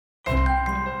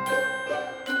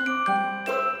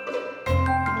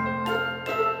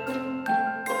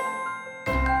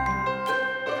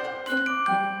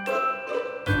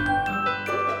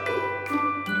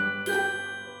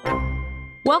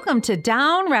Welcome to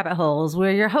Down Rabbit Holes.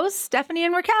 We're your hosts, Stephanie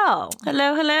and Raquel.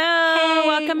 Hello, hello. Hey.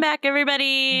 Welcome back,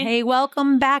 everybody. Hey,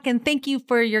 welcome back. And thank you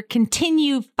for your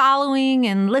continued following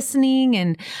and listening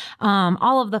and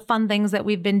all of the fun things that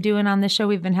we've been doing on this show.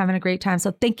 We've been having a great time.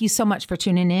 So thank you so much for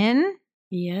tuning in.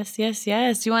 Yes. Do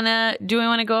we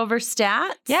want to go over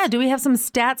stats? Yeah. Do we have some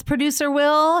stats, Producer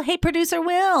Will? Hey, Producer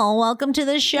Will. Welcome to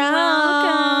the show.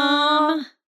 Welcome.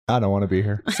 I don't want to be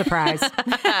here. Surprise.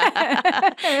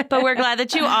 But we're glad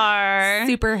that you are.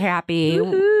 Super happy.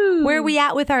 Woo-hoo. Where are we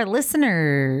at with our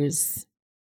listeners?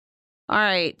 All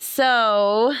right.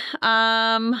 So,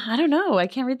 I don't know. I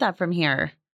can't read that from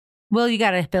here. Well, you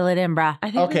got to fill it in, brah.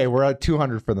 Okay, we're at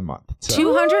 200 for the month. So.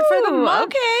 200 for the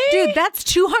month? Okay. Dude, that's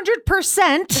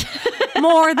 200%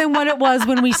 more than what it was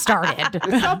when we started.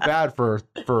 It's not bad for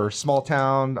small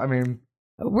town. I mean,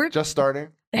 We're just starting.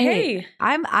 Hey.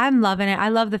 I'm loving it. I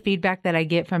love the feedback that I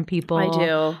get from people. I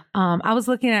do. I was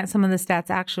looking at some of the stats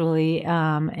actually,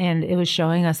 and it was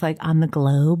showing us like on the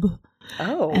globe.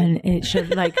 Oh. And it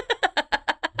showed like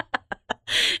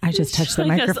I just touched the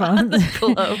Showing us microphone. on the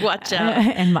globe. Watch out.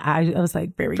 And I was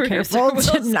like very Producer careful to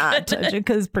Will's not gonna touch it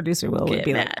because Producer Will would get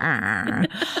be mad.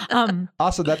 like,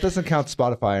 Also, that doesn't count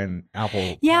Spotify and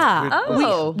Apple. Yeah.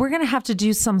 Oh. We're going to have to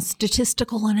do some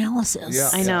statistical analysis.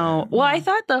 Yeah. I know. Well, I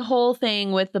thought the whole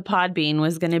thing with the Podbean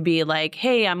was going to be like,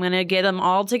 hey, I'm going to get them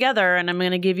all together and I'm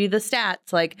going to give you the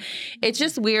stats. Like, it's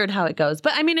just weird how it goes.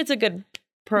 But I mean, it's a good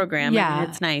program. Yeah. I mean,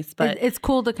 it's nice, but It's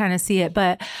cool to kind of see it.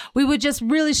 But we would just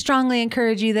really strongly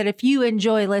encourage you that if you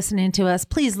enjoy listening to us,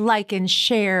 please like and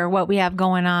share what we have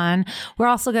going on. We're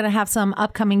also going to have some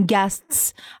upcoming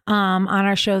guests on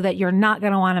our show that you're not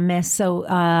going to want to miss. So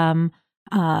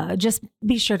just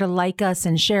be sure to like us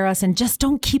and share us and just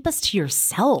don't keep us to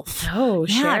yourself. oh,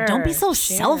 Yeah, sure. don't be so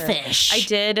sure. selfish. I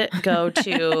did go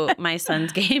to my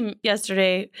son's game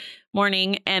yesterday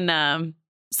morning and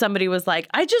somebody was like,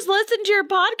 I just listened to your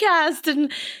podcast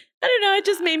and I don't know, it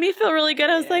just made me feel really good.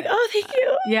 I was like, oh, thank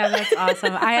you. Yeah, that's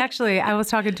awesome. I was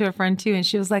talking to a friend too, and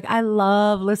she was like, I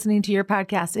love listening to your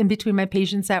podcast in between my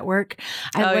patients at work.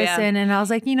 I listen and I was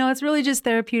like, it's really just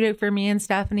therapeutic for me and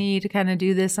Stephanie to kind of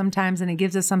do this sometimes, and it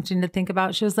gives us something to think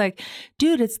about. She was like,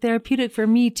 dude, it's therapeutic for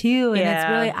me too. And it's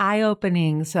really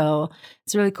eye-opening. So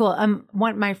it's really cool.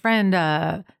 My friend,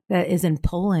 that is in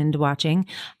Poland listening,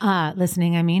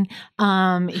 I mean,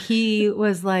 he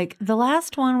was like, the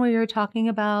last one where you're talking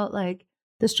about like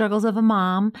the struggles of a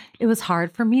mom, it was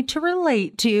hard for me to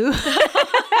relate to.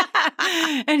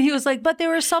 And he was like, but there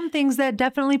were some things that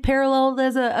definitely paralleled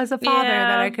as a father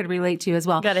that I could relate to as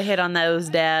well. Got to hit on those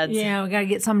dads. Yeah, we got to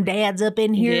get some dads up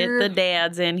in here. Get the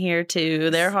dads in here too.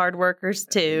 They're hard workers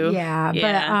too. Yeah.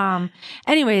 But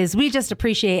anyways, we just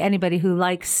appreciate anybody who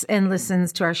likes and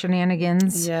listens to our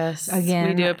shenanigans. Yes. Again,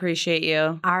 we do appreciate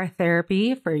you. Our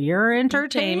therapy for your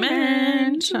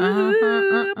entertainment.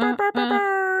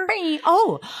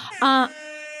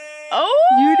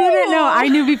 Oh, You didn't know. I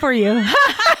knew before you. No way.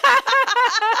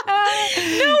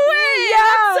 Yeah.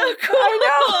 That's so cool. I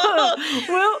know.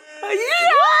 Well,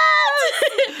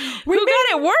 Who got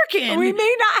it working? we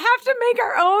may not have to make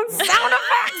our own sound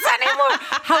effects anymore.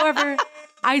 However,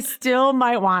 I still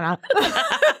might wanna.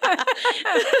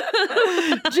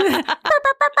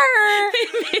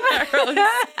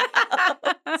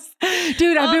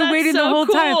 Dude, I've been waiting the whole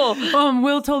time.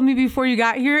 Will told me before you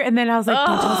got here, and then I was like,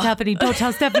 don't tell Stephanie, don't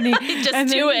tell Stephanie. Just and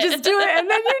do it. Just do it. And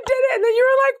then you did it, and then you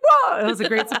were like, whoa. It was a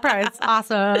great surprise.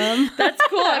 Awesome. That's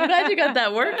cool. I'm glad you got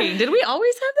that working. Did we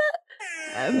always have that?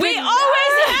 We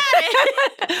always had it.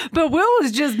 But Will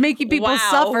was just making people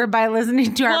suffer by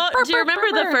listening to our. Do you remember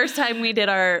the first time we did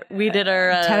our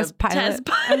test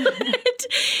pilot?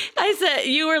 I said,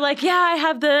 you were like, yeah, I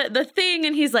have the thing,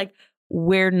 and he's like,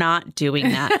 we're not doing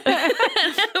that.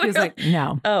 He was like,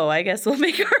 no. Oh, I guess we'll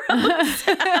make our own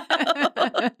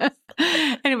sound.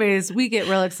 Anyways, we get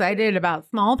real excited about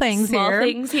small things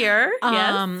here.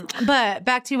 Yes. But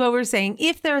back to what we're saying.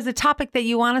 If there's a topic that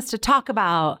you want us to talk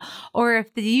about, or if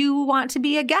you want to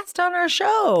be a guest on our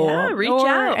show, reach or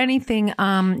out. anything,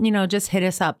 just hit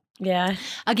us up. Yeah.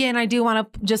 Again, I do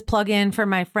want to just plug in for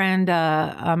my friend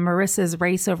Marissa's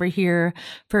race over here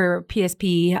for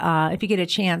PSP. If you get a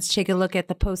chance, take a look at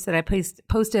the post that I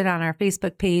posted on our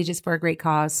Facebook page. It's for a great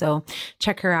cause, so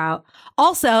check her out.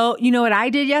 Also, you know what I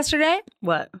did yesterday?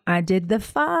 What? I did the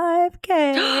 5K.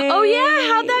 Oh,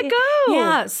 yeah. How'd that go?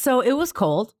 Yeah, so it was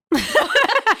cold.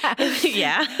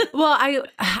 Yeah. Well, I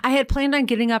had planned on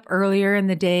getting up earlier in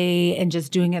the day and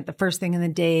just doing it the first thing in the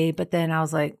day, but then I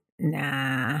was like,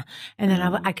 nah. And then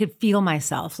I could feel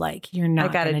myself like, you're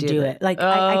not going to do it. Like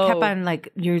I kept on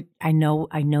like, I know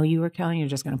you were Kelly. You're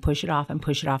just going to push it off and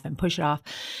push it off and push it off.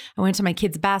 I went to my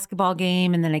kid's basketball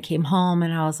game and then I came home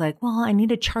and I was like, well, I need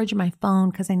to charge my phone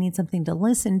because I need something to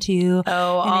listen to.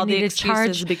 Oh, and all the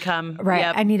excuses become. Right.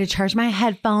 Yep. I need to charge my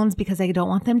headphones because I don't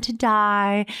want them to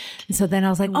die. And so then I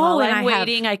was like, I'm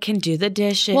waiting. I can do the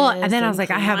dishes. Well, and then I was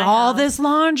like, I have all this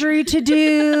laundry to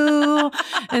do.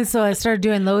 And so I started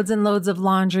doing loads and loads of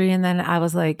laundry. And then I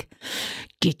was like,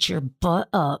 get your butt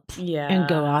up and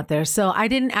go out there. So I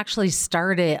didn't actually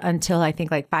start it until I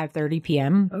think like 5:30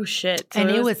 p.m. Oh, shit. So and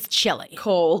it was chilly.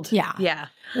 Cold. Yeah. Yeah.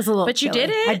 It was a little But chilly. you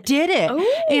did it? I did it. Ooh.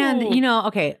 And,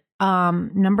 okay.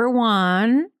 Number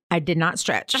one, I did not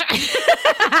stretch.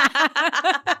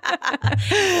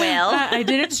 Well, I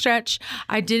didn't stretch.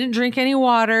 I didn't drink any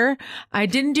water. I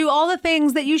didn't do all the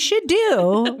things that you should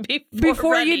do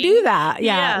before you do that.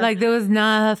 Yeah. Like there was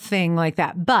nothing like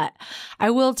that. But I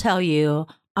will tell you,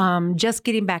 just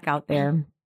getting back out there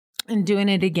and doing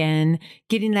it again,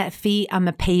 getting that feet on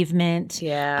the pavement,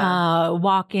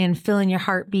 walking, feeling your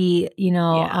heartbeat,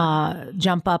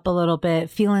 jump up a little bit,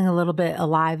 feeling a little bit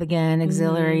alive again,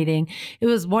 exhilarating. It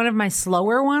was one of my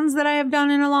slower ones that I have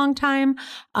done in a long time,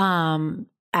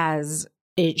 as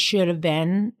it should have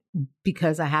been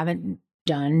because I haven't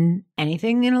done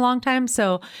anything in a long time.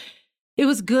 So it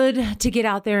was good to get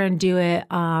out there and do it.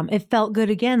 It felt good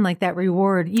again, like that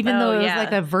reward, even though it was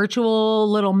like a virtual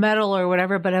little medal or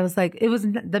whatever. But I was like,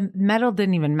 the medal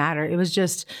didn't even matter. It was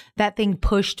just that thing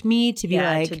pushed me to be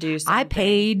like, to do I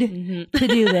paid to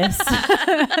do this.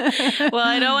 Well,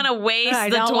 I don't want to waste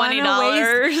the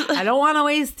 $20. I don't want to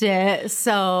waste it.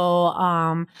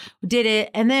 So did it.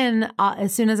 And then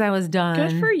as soon as I was done.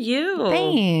 Good for you.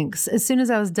 Thanks. As soon as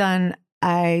I was done,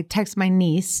 I text my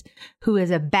niece, who is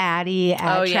a baddie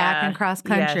at track and cross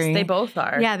country. Yes, they both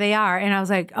are. Yeah, they are. And I was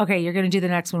like, okay, you're going to do the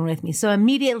next one with me. So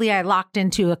immediately I locked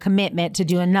into a commitment to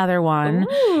do another one.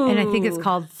 Ooh. And I think it's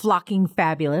called Flocking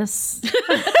Fabulous.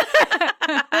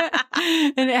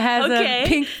 And it has a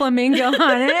pink flamingo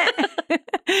on it.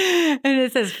 And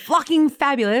it says Flocking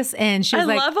Fabulous. And she's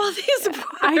like, I love all these words.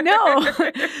 I know.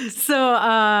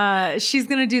 So she's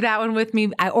going to do that one with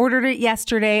me. I ordered it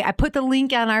yesterday. I put the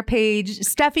link on our page.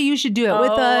 Steffi, you should do it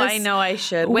with us. I know I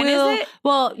should. When is it?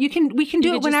 Well, we can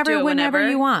do it whenever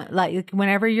you want. Like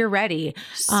whenever you're ready.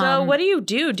 So what do you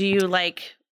do? Do you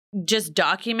like just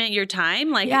document your time?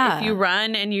 Like if you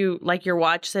run and you like your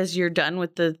watch says you're done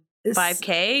with the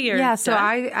 5K? So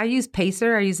I use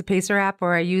Pacer. I use the Pacer app,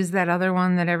 or I use that other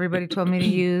one that everybody told me to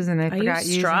use, and I forgot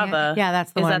using Strava. it. Yeah,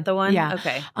 that's the one. Is that the one? Yeah.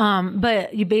 Okay.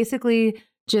 But you basically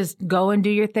just go and do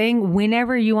your thing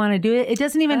whenever you want to do it. It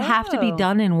doesn't even have to be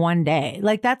done in one day.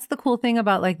 Like that's the cool thing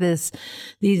about like these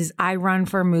I Run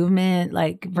for Movement,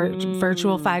 like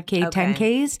virtual 5K,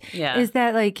 10Ks, is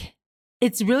that like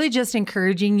it's really just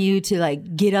encouraging you to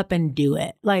like get up and do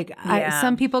it. Like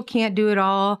some people can't do it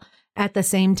all at the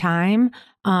same time.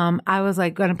 I was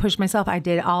like going to push myself. I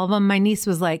did all of them. My niece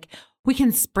was like, we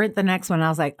can sprint the next one. I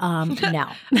was like, no. I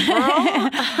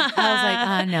was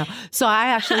like, no. So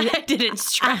I didn't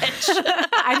stretch.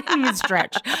 I didn't even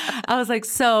stretch. I was like,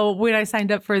 so when I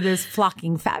signed up for this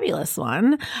Flocking Fabulous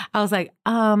one, I was like,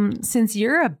 since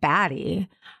you're a baddie,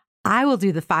 I will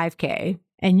do the 5K.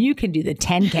 And you can do the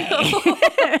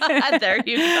 10K. There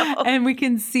you go. And we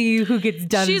can see who gets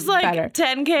done She's like, better.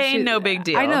 10K, no big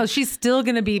deal. I know. She's still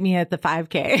going to beat me at the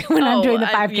 5K when I'm doing the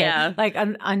 5K. Like,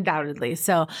 undoubtedly.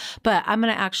 So, but I'm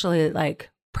going to actually,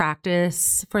 like,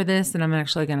 practice for this. And I'm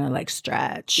actually going to, like,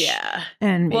 stretch. Yeah.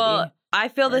 And maybe I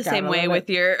feel the same way with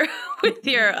your,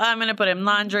 I'm going to put in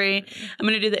laundry. I'm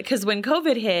going to do that. Because when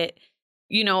COVID hit,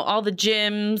 all the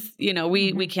gyms,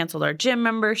 we canceled our gym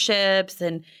memberships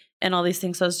and all these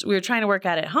things. So we were trying to work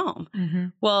out at home. Mm-hmm.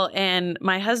 Well, and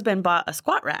my husband bought a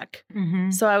squat rack.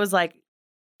 Mm-hmm. So I was like,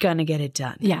 gonna get it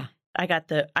done. Yeah.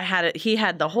 He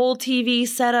had the whole TV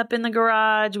set up in the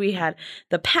garage. We had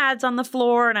the pads on the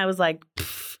floor and I was like,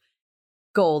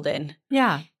 golden.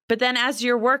 Yeah. But then as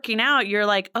you're working out, you're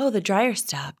like, oh, the dryer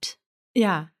stopped.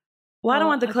 Yeah. Well, I don't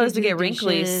want the clothes to get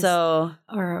wrinkly, so...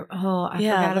 Or, I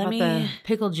forgot about the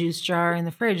pickle juice jar in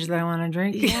the fridge that I want to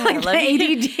drink. Yeah, like the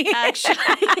ADD. Actually,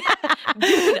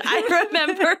 dude, I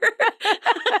remember...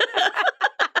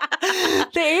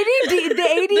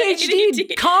 The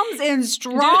ADHD comes in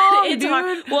strong, dude.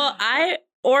 Hard. Well,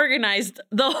 organized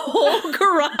the whole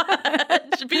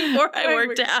garage before I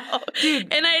worked out.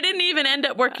 Dude. And I didn't even end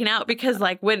up working out because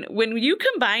like when you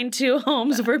combine two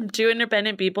homes from two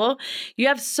independent people, you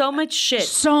have so much shit.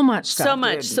 So much stuff. So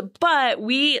much. So, but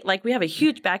we have a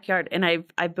huge backyard and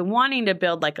I've been wanting to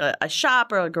build like a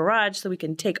shop or a garage so we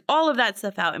can take all of that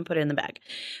stuff out and put it in the back.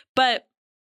 But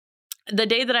the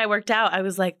day that I worked out, I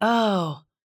was like, oh,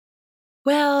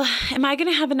 well, am I going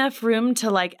to have enough room to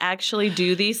like actually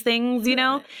do these things, you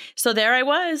know? So there I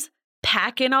was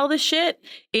packing all the shit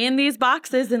in these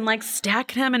boxes and like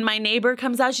stacking them. And my neighbor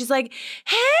comes out. She's like,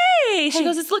 hey, she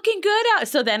goes, it's looking good out.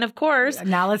 So then, of course,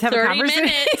 now let's have 30 a conversation.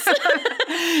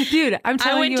 minutes. Dude, I'm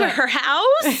telling you. I went to her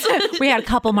house. We had a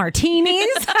couple martinis.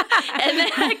 And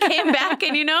then I came back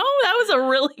and, that was a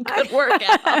really good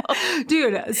workout.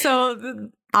 Dude, so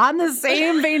on the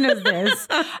same vein as this,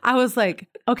 I was like,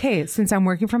 okay, since I'm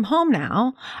working from home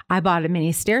now, I bought a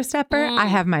mini stair stepper. I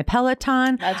have my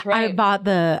Peloton. That's right. I bought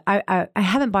I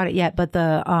haven't bought it yet, but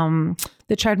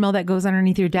the treadmill that goes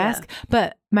underneath your desk.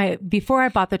 Yeah. But before I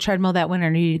bought the treadmill that went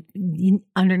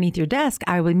underneath your desk,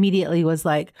 I immediately was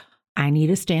like, I need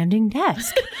a standing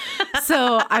desk.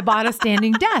 So I bought a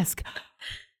standing desk.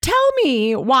 Tell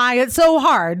me why it's so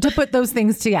hard to put those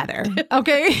things together.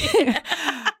 Okay.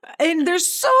 And there's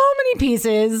so many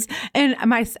pieces. And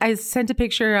I sent a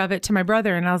picture of it to my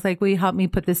brother and I was like, will you help me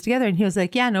put this together? And he was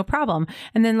like, yeah, no problem.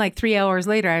 And then like 3 hours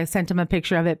later, I sent him a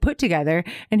picture of it put together.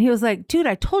 And he was like, dude,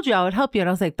 I told you I would help you. And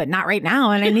I was like, but not right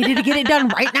now. And I needed to get it done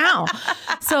right now.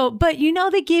 So, but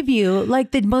they give you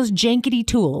like the most jankety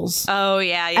tools. Oh,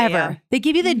 yeah. Ever. Yeah. They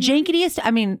give you the jankityest.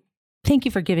 I mean, thank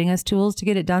you for giving us tools to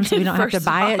get it done so we don't have to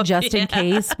buy it just in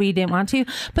case we didn't want to.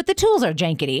 But the tools are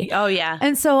jankety. Oh, yeah.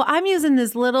 And so I'm using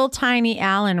this little tiny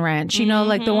Allen wrench,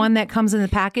 like the one that comes in the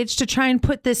package to try and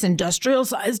put this industrial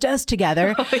sized desk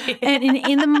together. Oh, yeah. And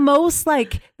in the most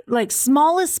like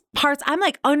smallest parts, I'm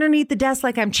like underneath the desk,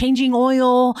 like I'm changing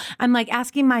oil. I'm like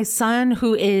asking my son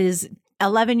who is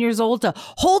 11 years old to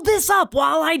hold this up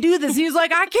while I do this. He's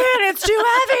like, I can't, it's too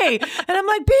heavy. And I'm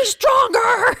like, be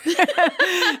stronger.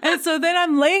 And so then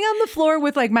I'm laying on the floor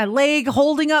with like my leg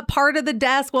holding up part of the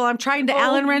desk while I'm trying to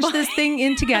Allen wrench this thing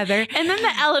in together. And then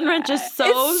the Allen wrench is so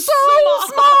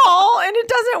small and it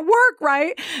doesn't work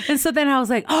right. And so then I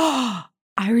was like, oh,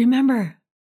 I remember.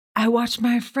 I watched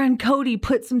my friend Cody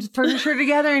put some furniture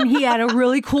together and he had a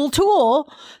really cool tool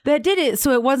that did it.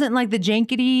 So it wasn't like the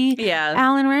jankety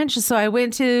Allen wrench. So I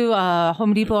went to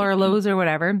Home Depot or Lowe's or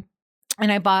whatever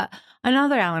and I bought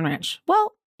another Allen wrench.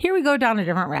 Well, here we go down a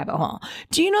different rabbit hole.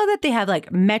 Do you know that they have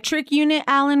like metric unit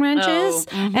Allen wrenches?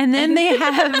 And then they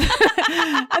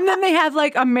have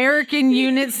like American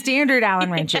unit standard Allen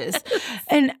wrenches.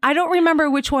 And I don't remember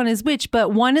which one is which,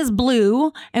 but one is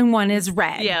blue and one is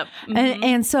red. Yep.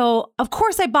 And so of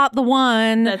course I bought the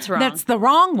one that's the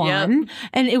wrong one. Yep.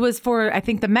 And it was for, I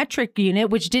think, the metric unit,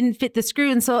 which didn't fit the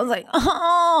screw. And so I was like,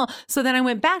 oh. So then I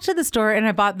went back to the store and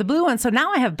I bought the blue one. So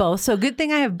now I have both. So good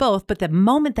thing I have both. But the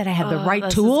moment that I have the right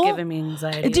tool, giving me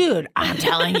anxiety. Dude, I'm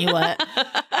telling you what.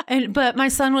 But my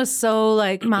son was so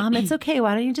like, Mom, it's okay.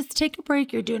 Why don't you just take a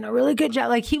break? You're doing a really good job.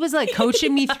 Like he was like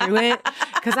coaching me through it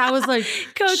because I was like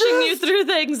coaching you through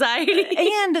the anxiety.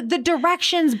 And the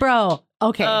directions, bro.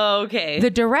 Okay. Oh, okay. The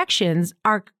directions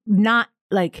are not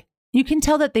like, you can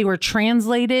tell that they were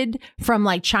translated from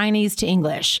like Chinese to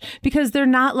English because they're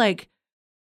not like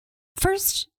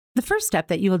the first step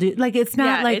that you will do, like it's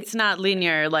not like it's not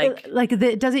linear, like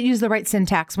it doesn't use the right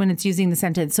syntax when it's using the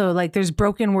sentence. So like there's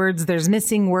broken words, there's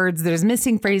missing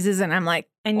phrases, and I'm like,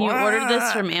 and you ordered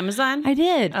this from Amazon? I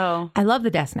did. Oh, I love the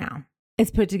desk now.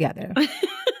 It's put together.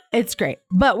 It's great.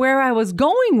 But where I was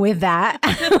going with that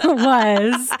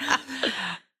was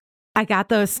I got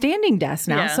the standing desk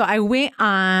now. Yeah. So I went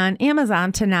on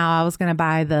Amazon to now I was going to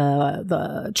buy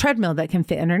the treadmill that can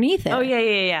fit underneath it. Oh,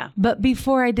 yeah. But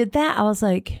before I did that, I was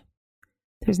like,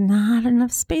 there's not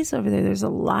enough space over there. There's a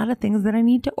lot of things that I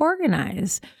need to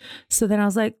organize. So then I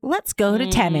was like, let's go to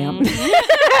Temu.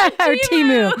 Or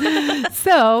Temu.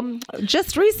 So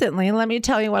just recently, let me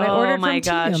tell you what I ordered from Temu. Oh my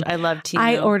gosh, I love Temu.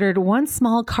 I ordered one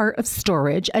small cart of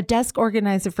storage, a desk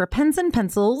organizer for pens and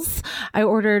pencils. I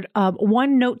ordered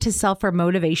one note to self for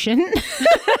motivation.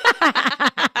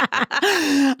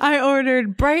 I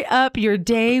ordered bright up your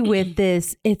day with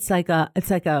this. It's like a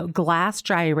glass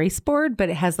dry erase board, but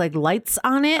it has like lights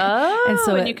on it. Oh, and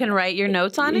so you can write your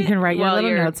notes on it. You can write your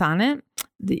little notes on it.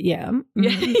 Of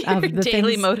the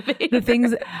daily motivator. The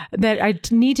things that I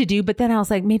need to do. But then I was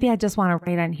like, maybe I just want to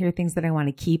write on here things that I want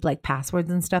to keep, like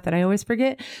passwords and stuff that I always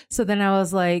forget. So then I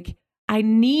was like, I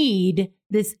need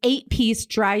this 8-piece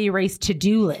dry erase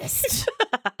to-do list.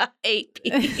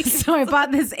 8-piece. So I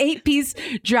bought this 8-piece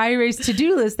dry erase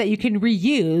to-do list that you can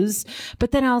reuse.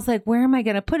 But then I was like, where am I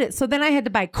going to put it? So then I had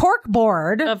to buy cork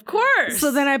board. Of course.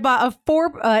 So then I bought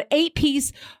a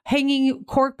 8-piece hanging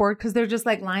cork board because they're just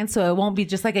like lines. So it won't be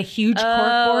just like a huge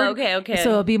cork board. Okay. So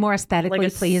it'll be more aesthetically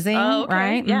pleasing. Oh, okay.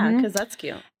 Right? Yeah, because that's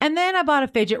cute. And then I bought a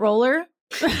fidget roller.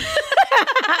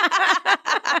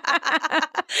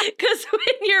 Because when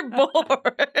you're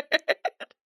bored.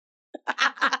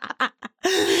 I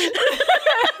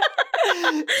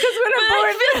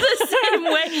feel the same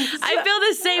way. I feel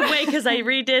the same way because I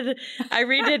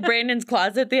redid Brandon's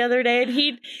closet the other day, and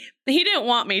he didn't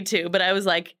want me to, but I was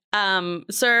like,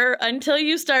 sir, until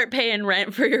you start paying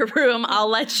rent for your room, I'll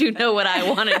let you know what I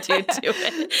want to do to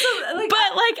it.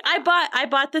 I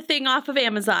bought the thing off of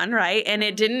Amazon, right? And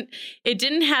it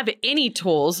didn't have any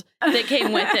tools that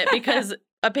came with it because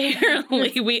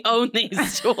apparently we own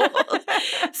these tools.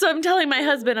 So I'm telling my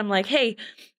husband, I'm like, hey,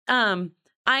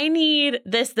 I need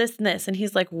this, and this. And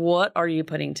he's like, what are you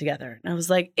putting together? And I was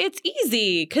like, it's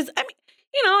easy. Because I mean,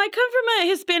 I come from a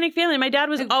Hispanic family. My dad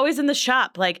was always in the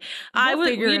shop. Like I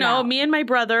would, me and my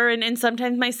brother and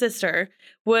sometimes my sister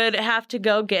would have to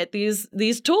go get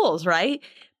these tools, right?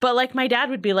 But like my dad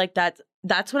would be like,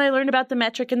 that's when I learned about the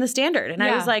metric and the standard. And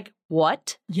I was like,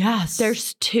 what? Yes.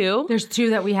 There's two? There's two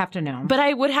that we have to know. But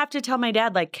I would have to tell my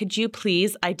dad, like, could you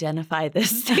please identify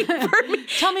this thing for me?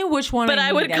 Tell me which one. But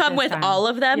I would come with all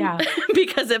of them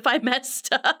because if I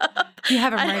messed up, you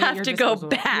have I'd have to go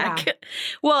back. Yeah.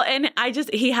 Well, and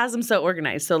he has them so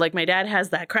organized. So like my dad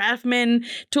has that Craftsman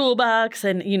toolbox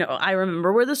and, I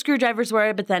remember where the screwdrivers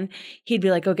were, but then he'd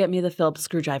be like, go get me the Phillips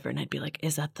screwdriver. And I'd be like,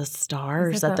 is that the star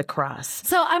or is that the cross?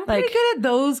 So I'm pretty good at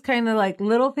those kind of like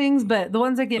little things, but the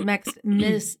ones that get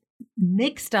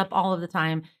mixed up all of the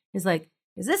time is like,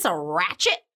 is this a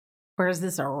ratchet or is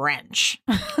this a wrench?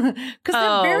 Because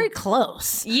they're very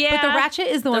close. Yeah. But the ratchet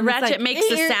is the one ratchet like, makes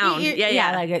the sound.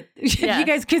 Yeah. Like it. Yeah. You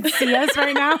guys could see us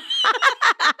right now.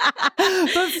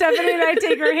 So Stephanie and I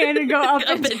take her hand and go up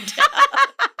and down.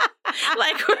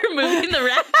 Like we're moving the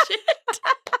ratchet.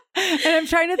 And I'm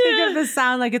trying to think of the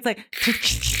sound like it's like...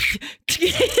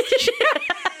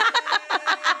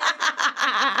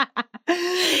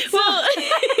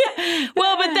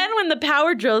 Well, but then when the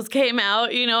power drills came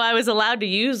out, I was allowed to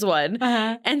use one.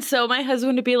 And so my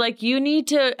husband would be like, you need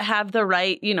to have the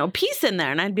right, piece in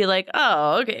there. And I'd be like,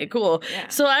 oh, okay, cool. Yeah.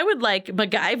 So I would like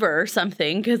MacGyver or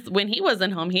something because when he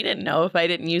wasn't home, he didn't know if I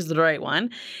didn't use the right one.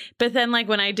 But then like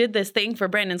when I did this thing for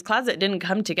Brandon's closet, it didn't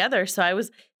come together. So I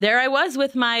was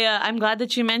with my, I'm glad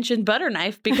that you mentioned butter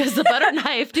knife because the butter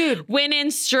knife went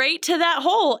in straight to that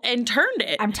hole and turned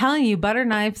it. I'm telling you, butter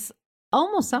knives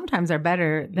almost sometimes are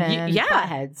better than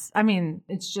flatheads. I mean,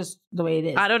 it's just the way it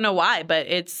is. I don't know why, but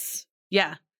it's,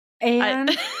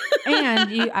 And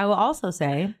I will also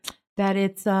say that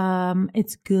it's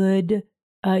good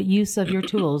use of your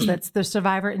tools. That's the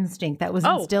survivor instinct that was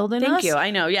instilled in us. Thank you. I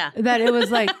know. Yeah. That it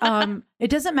was like, it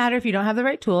doesn't matter if you don't have the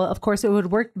right tool. Of course, it would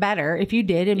work better if you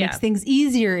did. It makes things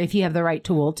easier if you have the right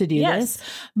tool to do this.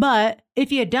 But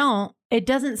if you don't, it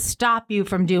doesn't stop you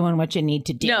from doing what you need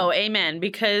to do. No, amen.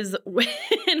 Because when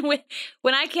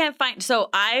I can't find, so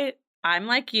I'm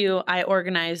like you, I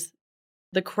organize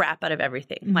the crap out of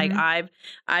everything. Mm-hmm. Like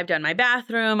I've done my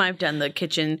bathroom, I've done the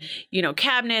kitchen,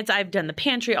 cabinets, I've done the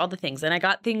pantry, all the things. And I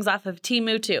got things off of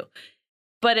Temu too.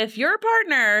 But if your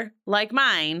partner, like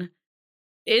mine,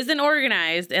 isn't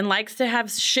organized and likes to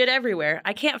have shit everywhere,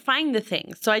 I can't find the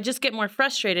things. So I just get more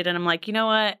frustrated and I'm like, you know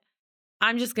what?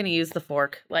 I'm just going to use the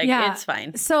fork. Like, it's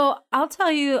fine. So I'll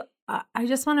tell you, I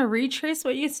just want to retrace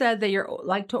what you said that you're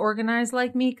like to organize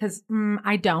like me because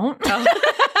I don't. Oh.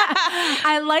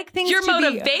 I like things Your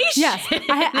motivation. Yes.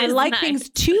 I like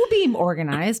things to be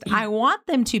organized. I want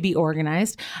them to be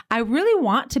organized. I really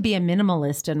want to be a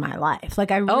minimalist in my life.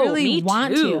 Like I really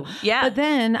want to. Yeah. But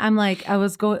then I'm like,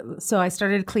 so I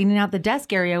started cleaning out the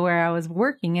desk area where I was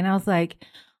working and I was like,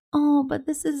 oh, but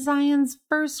this is Zion's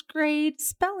first grade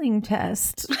spelling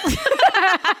test.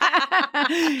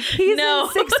 He's in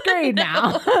sixth grade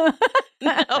now.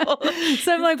 No.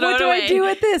 So I'm like, what do I do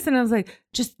with this? And I was like,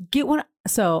 just get one.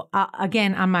 So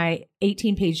again, on my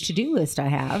 18-page to-do list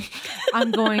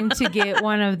I'm going to get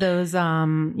one of those,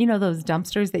 those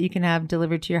dumpsters that you can have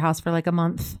delivered to your house for like a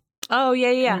month. Oh,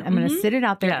 yeah. And I'm going to sit it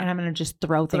out there and I'm going to just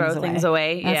throw things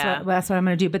away. That's what I'm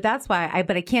going to do. But that's why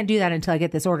but I can't do that until I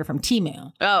get this order from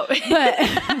Temu. Oh.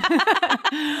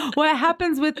 But what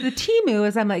happens with the Temu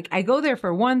is I'm like, I go there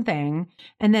for one thing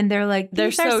and then they're like,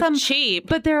 they're so cheap.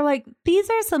 But they're like, these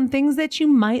are some things that you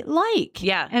might like.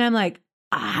 Yeah. And I'm like,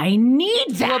 I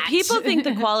need that. Well, people think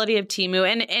the quality of Temu,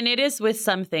 and it is with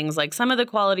some things, like some of the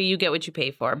quality you get what you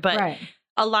pay for. But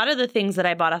a lot of the things that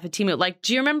I bought off of Temu, like,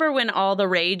 do you remember when all the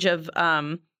rage of,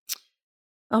 oh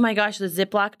my gosh, the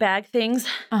Ziploc bag things,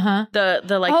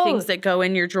 the things that go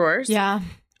in your drawers? Yeah.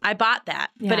 I bought that,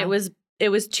 but it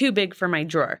was too big for my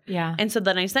drawer. Yeah. And so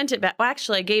then I sent it back. Well,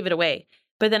 actually, I gave it away.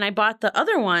 But then I bought the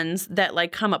other ones that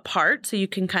like come apart so you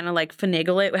can kind of like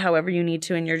finagle it however you need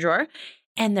to in your drawer.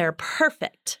 And they're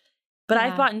perfect. But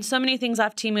I've bought so many things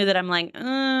off Temu that I'm like,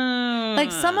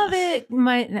 like some of it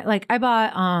might, like I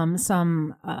bought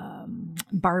some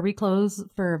Barbie clothes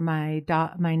for my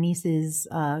niece's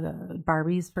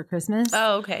Barbies for Christmas.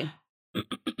 Oh, okay.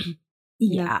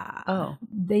 Yeah. Oh.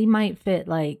 They might fit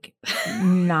like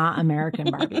not American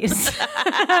Barbies.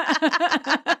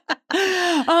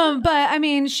 But I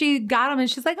mean, she got them and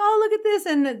she's like, oh, look at this.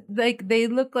 And like, they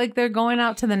look like they're going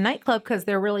out to the nightclub because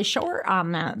they're really short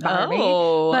on that Barbie.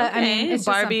 Oh, but okay. I mean, it's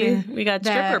Barbie, we got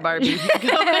stripper Barbie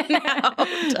going out.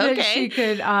 Okay. That she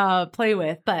could play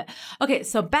with. But okay,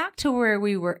 so back to where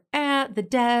we were at, the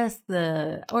desk,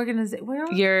 the organization. Where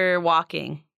were we? You're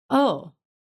walking. Oh,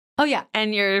 yeah.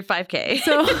 And you're 5K.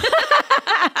 So,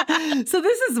 so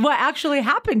this is what actually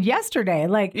happened yesterday.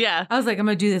 Like, yeah. I was like, I'm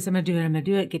going to do this. I'm going to do it. I'm going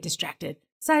to do it. Get distracted.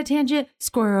 Side tangent,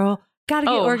 squirrel. Got to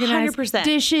get organized. 100%.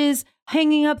 Dishes,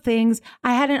 hanging up things.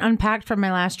 I hadn't unpacked from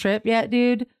my last trip yet,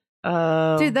 dude.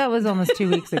 Oh. Dude, that was almost 2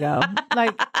 weeks ago.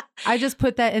 Like, I just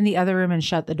put that in the other room and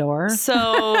shut the door. So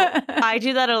I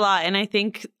do that a lot. And I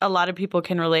think a lot of people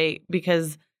can relate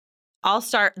because I'll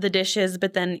start the dishes,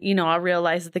 but then, you know, I'll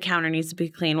realize that the counter needs to be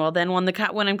clean. Well, then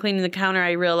when I'm cleaning the counter,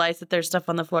 I realize that there's stuff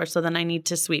on the floor. So then I need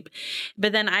to sweep.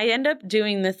 But then I end up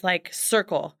doing this like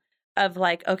circle of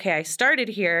like, okay, I started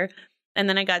here and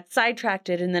then I got sidetracked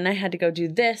and then I had to go do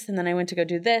this. And then I went to go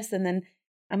do this. And then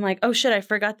I'm like, oh shit, I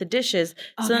forgot the dishes.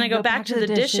 So then I go back to the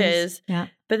dishes. Yeah.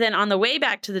 But then on the way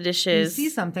back to the dishes, you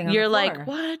see something on you're the floor. like,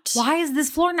 what? Why is this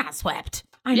floor not swept?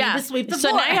 I need to sweep the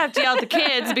floor. So now you have to yell at the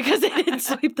kids because they didn't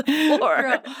sweep the floor.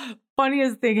 Girl,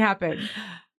 funniest thing happened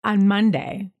on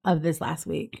Monday of this last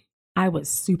week. I was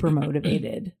super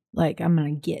motivated. Like, I'm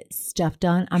going to get stuff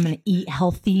done. I'm going to eat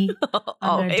healthy.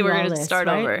 Hey, we're going to start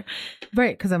over.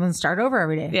 Right, because I'm going to start over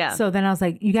every day. Yeah. So then I was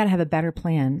like, you got to have a better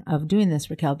plan of doing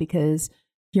this, Raquel, because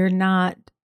you're not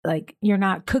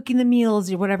cooking the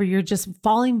meals or whatever. You're just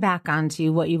falling back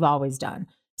onto what you've always done.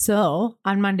 So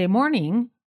on Monday morning,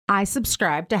 I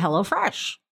subscribed to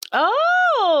HelloFresh.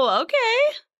 Oh,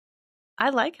 okay.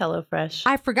 I like HelloFresh.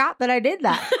 I forgot that I did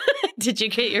that. Did you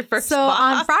get your first So box?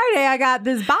 on Friday, I got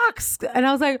this box and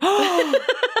I was like,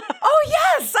 oh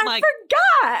yes, I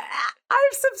forgot.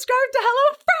 I've subscribed to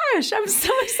HelloFresh. I'm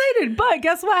so excited. But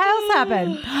guess what else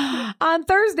happened? On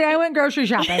Thursday, I went grocery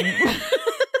shopping.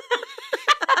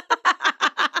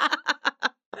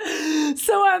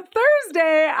 So on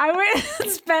Thursday, I went and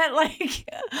spent like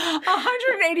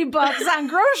 $180 on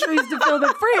groceries to fill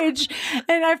the fridge.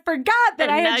 And I forgot that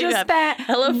I had just spent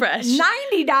HelloFresh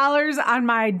 $90 on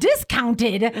my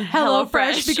discounted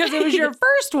HelloFresh because it was your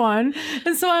first one.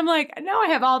 And so I'm like, now I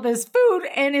have all this food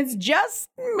and it's just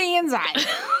me and Zai.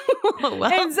 Well.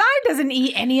 And Zai doesn't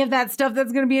eat any of that stuff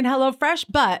that's going to be in HelloFresh,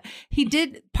 but he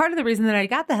did. Part of the reason that I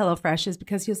got the HelloFresh is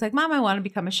because he was like, Mom, I want to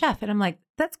become a chef. And I'm like,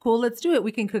 that's cool. Let's do it.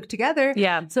 We can cook together.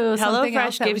 Yeah. So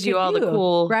HelloFresh gives you all the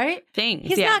cool things.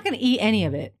 He's not going to eat any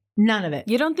of it. None of it.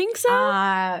 You don't think so?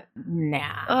 Nah.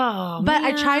 Oh, but man.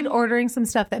 I tried ordering some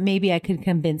stuff that maybe I could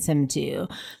convince him to.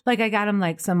 Like I got him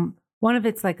like one of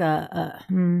it's like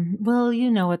well,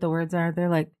 you know what the words are. They're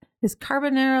like, is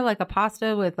carbonara like a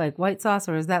pasta with like white sauce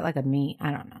or is that like a meat?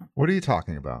 I don't know. What are you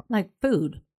talking about? Like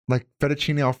food. Like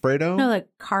fettuccine Alfredo? No, like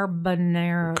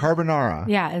carbonara. Carbonara.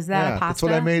 Yeah, is that a pasta? That's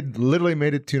what I made. Literally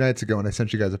made it 2 nights ago, and I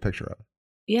sent you guys a picture of it.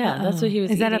 Yeah, that's what he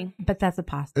was eating. But that's a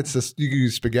pasta. It's just you can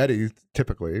use spaghetti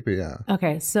typically, but yeah.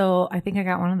 Okay, so I think I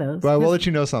got one of those. But I will let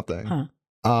you know something.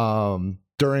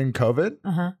 During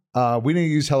COVID, we didn't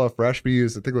use HelloFresh. We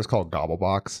used, I think it was called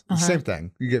Gobblebox. Same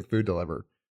thing. You get food delivered.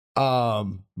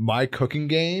 My cooking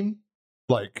game,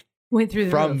 like went through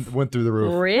the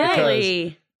roof.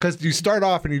 Really? Because you start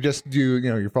off and you just do,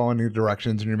 you're following the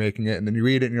directions and you're making it, and then you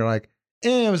eat it and you're like,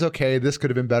 it was okay. This could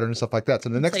have been better and stuff like that. So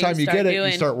the next time you get it,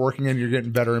 you start working and you're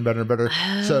getting better and better and better.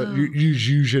 Oh. So you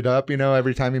use it up,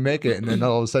 every time you make it. And then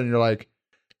all of a sudden you're like,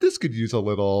 this could use a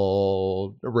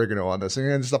little oregano on this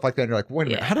and stuff like that. And you're like, wait a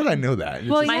minute, how did I know that?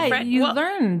 Well, you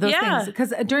learn those things.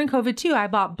 Because during COVID too, I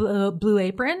bought Blue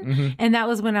Apron. And that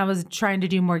was when I was trying to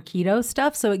do more keto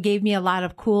stuff. So it gave me a lot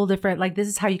of cool different, like this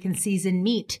is how you can season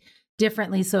meat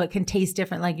differently so it can taste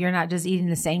different. Like you're not just eating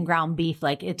the same ground beef.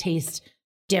 Like it tastes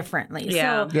differently.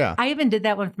 Yeah. So I even did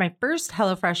that with my first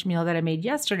HelloFresh meal that I made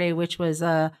yesterday, which was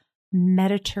a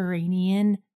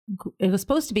Mediterranean. It was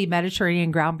supposed to be Mediterranean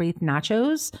ground beef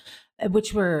nachos.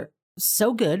 which were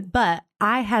so good, but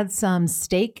I had some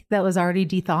steak that was already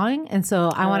thawing. And so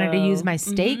I wanted to use my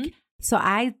steak. Mm-hmm. So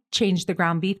I changed the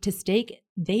ground beef to steak.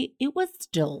 It was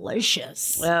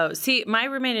delicious. Oh, see, my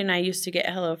roommate and I used to get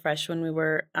HelloFresh when we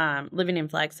were living in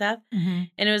Flagstaff. Mm-hmm.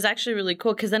 And it was actually really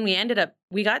cool because then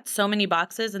we got so many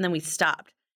boxes and then we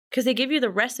stopped because they give you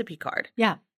the recipe card.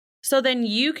 Yeah. So then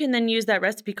you can then use that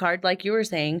recipe card, like you were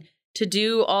saying, to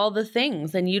do all the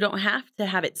things. And you don't have to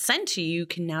have it sent to you. You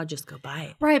can now just go buy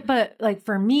it. Right. But like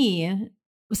for me,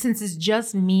 since it's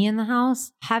just me in the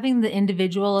house, having the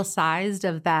individual sized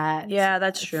of that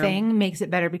that's true. thing makes it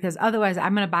better because otherwise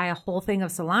I'm going to buy a whole thing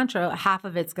of cilantro. Half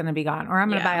of it's going to be gone. Or I'm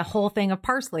going to buy a whole thing of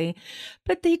parsley.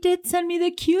 But they did send me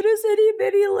the cutest itty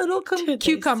bitty little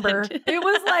cucumber. It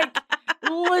was like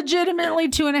legitimately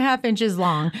 2.5 inches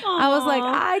long. Aww. I was like,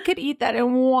 I could eat that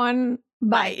in one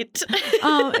bite.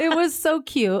 It was so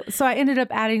cute. So I ended up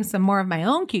adding some more of my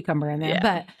own cucumber in there. Yeah.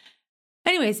 But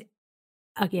anyways,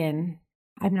 again,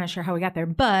 I'm not sure how we got there,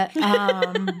 but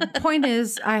point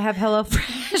is, I have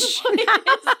HelloFresh.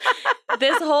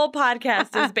 This whole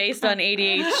podcast is based on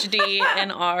ADHD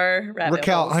and our rabbit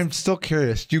Raquel, holes. I'm still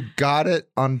curious. You got it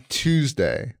on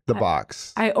Tuesday, the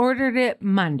box. I ordered it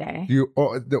Monday. She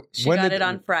got it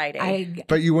on Friday.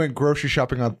 But you went grocery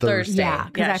shopping on Thursday. Yeah,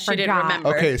 because I she didn't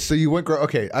remember. Okay, so you went.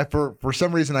 For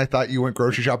some reason, I thought you went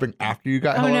grocery shopping after you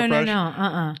got HelloFresh.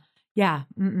 No. Yeah.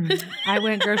 I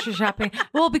went grocery shopping.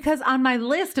 Well, because on my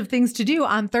list of things to do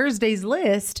on Thursday's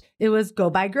list, it was go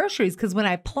buy groceries. Because when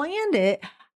I planned it,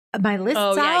 my list's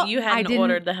out. Oh, yeah. You hadn't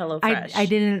ordered the HelloFresh. I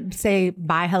didn't say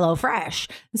buy HelloFresh.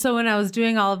 So when I was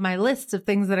doing all of my lists of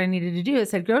things that I needed to do, it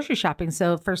said grocery shopping.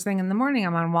 So first thing in the morning,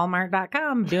 I'm on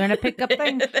Walmart.com doing a pickup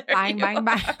thing. buying.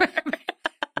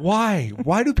 Why?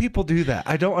 Why do people do that?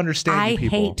 I don't understand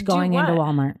people. I hate going into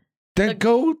Walmart. Then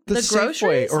go the Safeway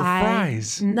groceries? Or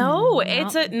Fry's. No.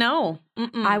 No.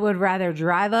 I would rather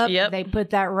drive up. Yep. They put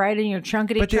that right in your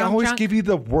trunkety But they always give you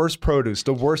the worst produce,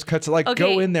 the worst cuts. Like,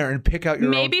 go in there and pick out your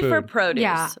own food. Maybe for produce.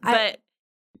 Yeah,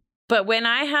 but when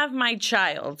I have my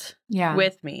child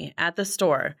with me at the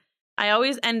store, I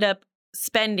always end up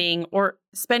spending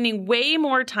way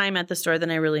more time at the store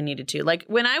than I really needed to. Like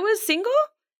when I was single,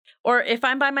 or if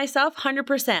I'm by myself,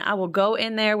 100%, I will go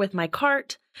in there with my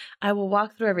cart. I will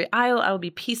walk through every aisle. I will be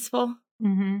peaceful.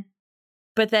 Mm-hmm.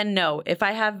 But then no, if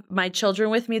I have my children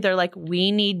with me, they're like,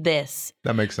 we need this.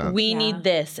 That makes sense. We need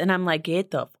this. And I'm like,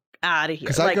 get the out of here.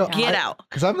 Get out.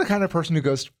 Because I'm the kind of person who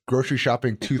goes grocery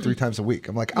shopping 2-3 times a week.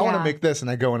 I'm like, I want to make this. And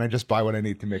I go and I just buy what I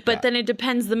need to make But then it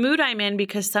depends the mood I'm in,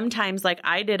 because sometimes like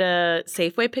I did a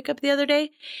Safeway pickup the other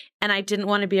day and I didn't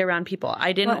want to be around people.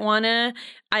 I didn't want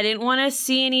to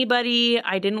see anybody.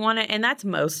 And that's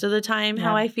most of the time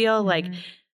how I feel. Mm-hmm. Like,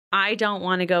 I don't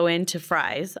want to go into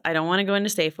Fry's. I don't want to go into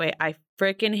Safeway. I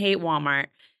freaking hate Walmart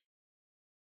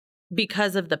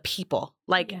because of the people.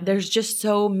 Like, there's just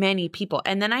so many people.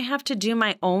 And then I have to do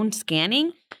my own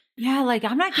scanning. Yeah, like,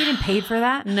 I'm not getting paid for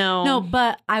that. No,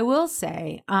 but I will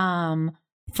say,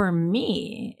 for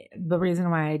me, the reason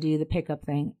why I do the pickup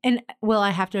thing, and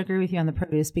I have to agree with you on the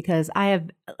produce, because I have,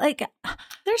 like,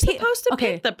 they're supposed to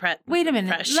pick the wait a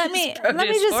minute. Let me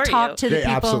just talk to the people.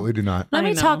 They absolutely do not. Let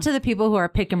me talk to the people who are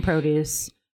picking produce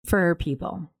for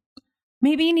people.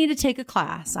 Maybe you need to take a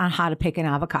class on how to pick an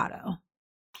avocado.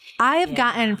 I have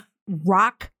gotten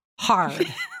rock hard.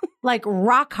 Like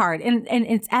rock hard. And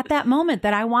it's at that moment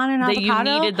that I want an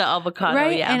avocado. You needed the avocado,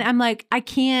 right? Yeah. And I'm like, I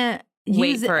can't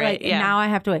use for it. Like, now I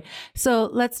have to wait. So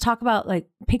let's talk about like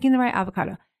picking the right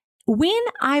avocado. When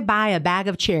I buy a bag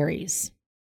of cherries.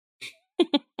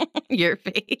 Your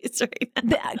face right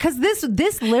now. Because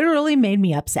this literally made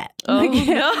me upset. Oh,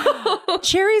 no.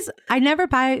 Cherries, I never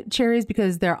buy cherries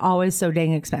because they're always so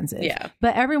dang expensive. Yeah.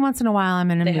 But every once in a while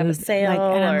I'm in a mood. Have a sale,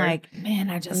 and I'm like,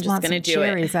 man, I just want some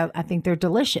cherries. I think they're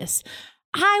delicious.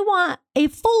 I want a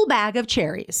full bag of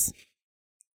cherries.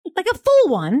 Like a full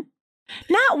one.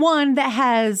 Not one that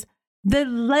has the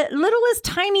littlest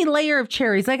tiny layer of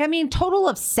cherries. Like, I mean, total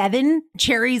of 7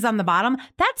 cherries on the bottom.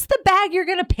 That's the bag you're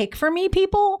going to pick for me,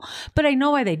 people. But I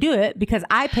know why they do it, because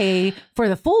I pay for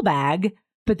the full bag,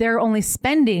 but they're only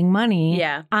spending money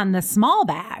on the small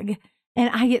bag. And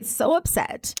I get so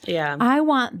upset. Yeah. I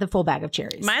want the full bag of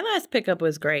cherries. My last pickup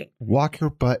was great. Walk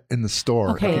your butt in the store.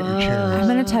 Okay. Get your cherries. I'm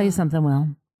going to tell you something, Will.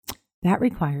 That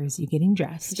requires you getting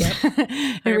dressed. Yep.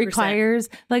 It requires,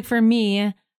 like for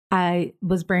me, I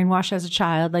was brainwashed as a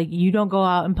child. Like, you don't go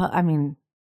out and I mean,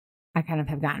 I kind of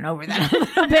have gotten over that a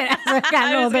little bit.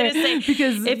 I was going to say,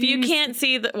 because if you can't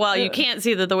see you can't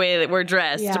see the way that we're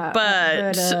dressed,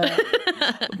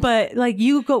 but like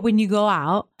when you go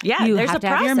out, you there's have to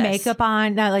have your makeup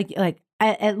on. Now, like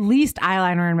at least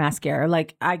eyeliner and mascara.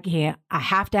 Like I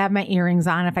have to have my earrings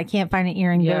on. If I can't find an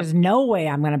earring, there's no way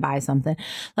I'm going to buy something.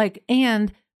 Like,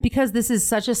 and because this is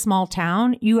such a small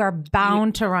town, you are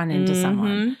bound to run into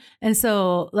someone. And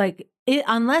so like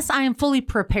unless I am fully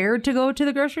prepared to go to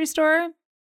the grocery store,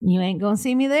 you ain't going to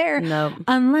see me there. Nope.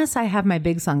 Unless I have my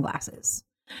big sunglasses.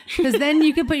 Because then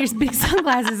you can put your big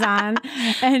sunglasses on.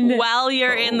 And while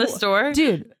you're in the store?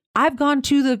 Dude, I've gone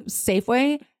to the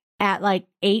Safeway at like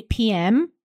 8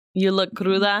 p.m. You look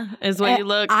cruda is what you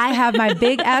look. I have my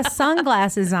big ass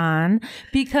sunglasses on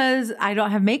because I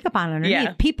don't have makeup on underneath.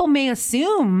 Yeah. People may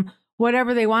assume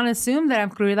whatever they want to assume that I'm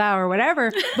cruda or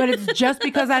whatever, but it's just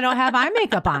because I don't have eye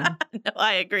makeup on. No,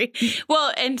 I agree.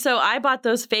 Well, and so I bought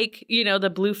those fake, the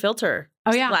blue filter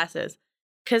glasses.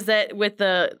 Because that with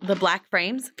the black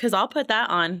frames, because I'll put that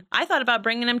on. I thought about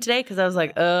bringing them today because I was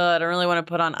like, I don't really want to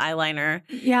put on eyeliner.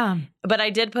 Yeah. But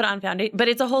I did put on foundation. But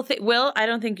it's a whole thing. Will, I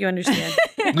don't think you understand.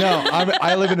 No,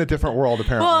 I live in a different world,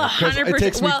 apparently. Well, 100%.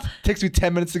 It takes me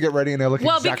 10 minutes to get ready, and I look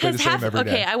exactly the same every day.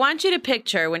 Okay, I want you to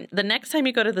picture when the next time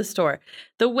you go to the store,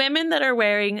 the women that are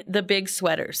wearing the big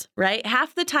sweaters, right?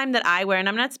 Half the time that I wear, and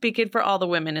I'm not speaking for all the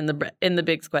women in the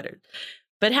big sweaters,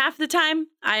 but half the time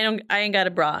I ain't got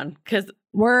a bra on because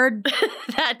word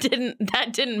that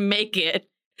didn't make it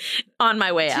on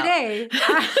my way out today.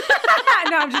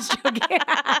 No, I'm just joking.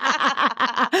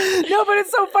 No, but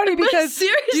it's so funny because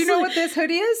do you know what this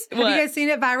hoodie is? What? Have you guys seen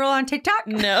it viral on TikTok?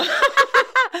 No.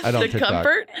 I don't. The TikTok.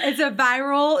 comfort. It's a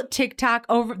viral TikTok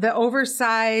the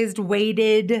oversized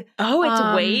weighted. Oh,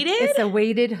 it's weighted. It's a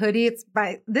weighted hoodie. It's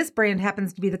by this brand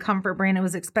happens to be the Comfort brand. It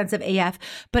was expensive AF,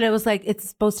 but it was like it's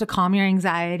supposed to calm your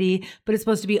anxiety, but it's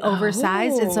supposed to be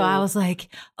oversized. And so I was like,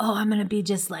 I'm gonna be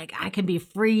just like I can be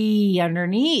free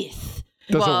underneath.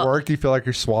 Does it work? Do you feel like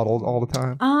you're swaddled all the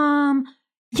time?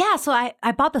 Yeah. So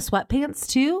I bought the sweatpants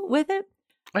too with it.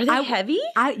 Are they heavy?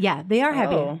 Yeah, they are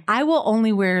heavy. I will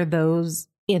only wear those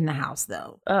in the house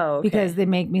though. Oh, okay. Because they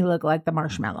make me look like the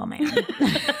Marshmallow Man.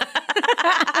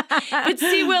 But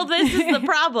see, Will, this is the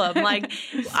problem. Like,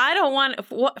 I don't want.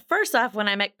 First off, when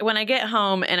I get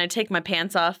home and I take my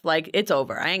pants off, like it's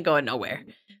over. I ain't going nowhere.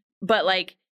 But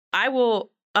like, I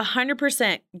will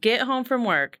 100% get home from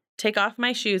work, take off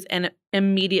my shoes, and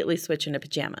immediately switch into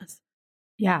pajamas.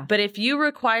 Yeah. But if you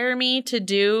require me to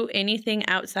do anything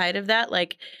outside of that,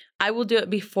 like I will do it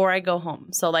before I go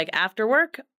home. So like after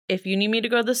work, if you need me to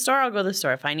go to the store, I'll go to the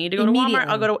store. If I need to go to Walmart,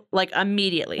 I'll go to like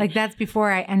immediately. Like that's before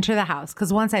I enter the house.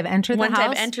 Because once I've entered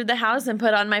the house and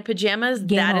put on my pajamas,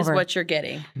 that is what you're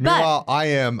getting. Meanwhile,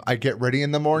 I get ready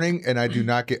in the morning and I do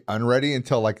not get unready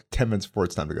until like 10 minutes before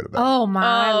it's time to go to bed. Oh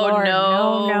my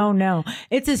Lord. No.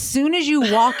 It's as soon as you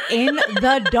walk in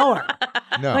the door.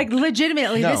 No. Like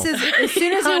legitimately, this is as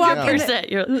soon as you walk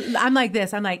in. I'm like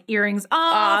this. I'm like earrings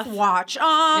off. Watch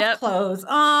off, clothes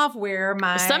off, wear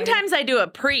my. Sometimes I do a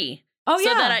pre. Oh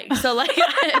yeah. So like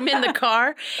I'm in the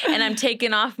car and I'm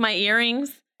taking off my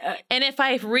earrings. And if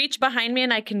I reach behind me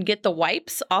and I can get the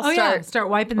wipes, I'll start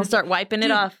wiping. I'll start wiping it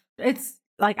off. It's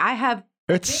like I have.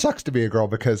 It sucks to be a girl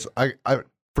because I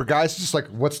for guys, it's just like,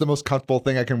 what's the most comfortable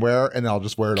thing I can wear? And I'll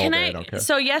just wear it all day. I don't care.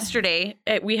 So yesterday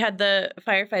we had the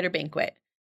firefighter banquet,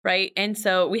 right? And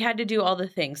so we had to do all the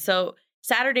things. So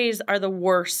Saturdays are the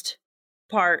worst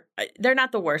part. They're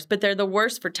not the worst, but they're the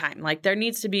worst for time. Like there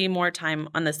needs to be more time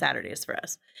on the Saturdays for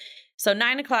us. So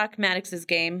 9:00 Maddox's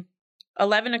game,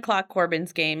 11:00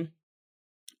 Corbin's game.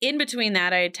 In between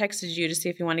that, I had texted you to see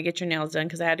if you want to get your nails done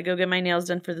because I had to go get my nails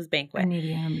done for this banquet. I need to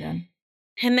get them done.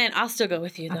 And then I'll still go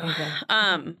with you though.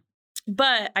 Okay,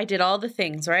 but I did all the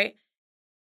things, right?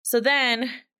 So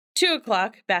then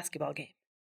 2:00 basketball game.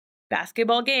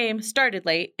 Basketball game started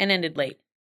late and ended late.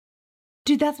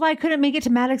 Dude, that's why I couldn't make it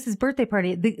to Maddox's birthday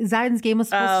party. Zion's game was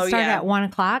supposed to start at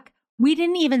 1:00. We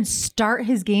didn't even start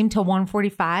his game till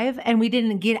 1:45, and we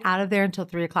didn't get out of there until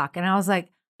 3:00. And I was like,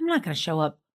 I'm not going to show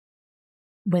up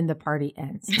when the party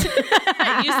ends.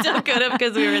 You still could have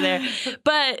because we were there.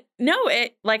 But no,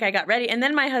 I got ready. And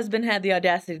then my husband had the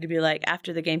audacity to be like,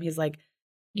 after the game, he's like,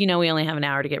 we only have an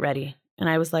hour to get ready. And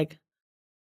I was like,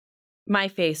 my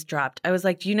face dropped. I was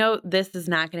like, this is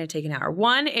not going to take an hour.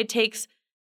 One, it takes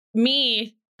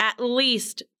me at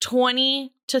least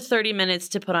 20 to 30 minutes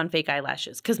to put on fake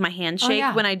eyelashes because my hands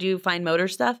shake when I do fine motor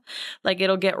stuff. Like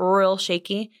it'll get real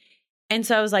shaky. And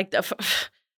so I was like,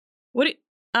 what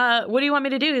do you want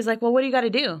me to do? He's like, well, what do you got to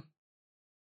do?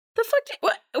 The fuck?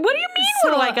 What do you mean?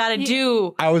 What do I got to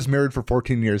do? I was married for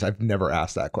 14 years. I've never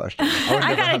asked that question.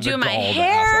 I got to do my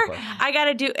hair. I got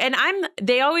to do, and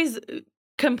they always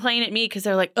complain at me because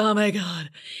they're like, oh my God,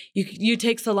 you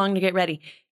take so long to get ready.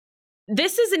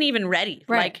 This isn't even ready.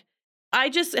 Right. Like I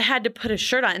just had to put a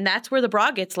shirt on, and that's where the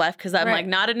bra gets left because I'm like,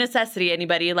 not a necessity,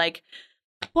 anybody. Like,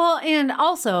 well, and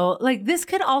also, like, this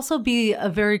could also be a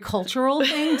very cultural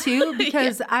thing too,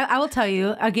 because I will tell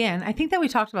you again, I think that we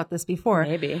talked about this before.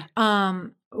 Maybe.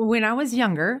 When I was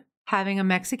younger, having a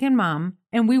Mexican mom,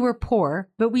 and we were poor,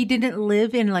 but we didn't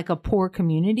live in like a poor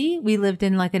community. We lived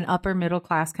in like an upper middle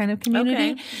class kind of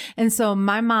community. Okay. And so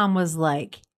my mom was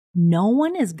like, no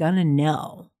one is gonna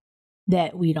know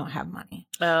that we don't have money.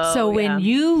 Oh, so when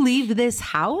you leave this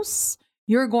house,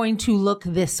 you're going to look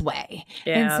this way.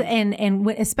 Yeah. And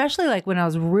especially like when I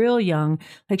was real young,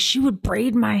 like she would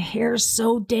braid my hair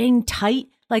so dang tight.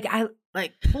 Like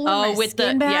with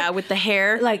the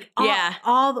hair, like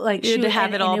all like she would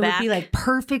have it all back. It would be like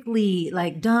perfectly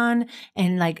like done,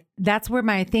 and like that's where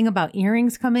my thing about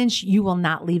earrings come in. You will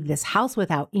not leave this house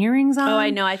without earrings on. Oh, I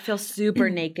know. I feel super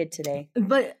naked today.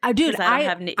 But dude,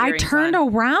 I turned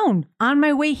around on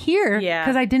my way here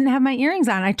because I didn't have my earrings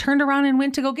on. I turned around and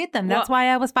went to go get them. That's why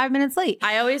I was 5 minutes late.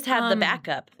 I always have the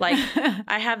backup. Like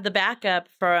I have the backup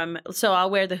so I'll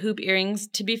wear the hoop earrings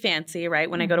to be fancy, right?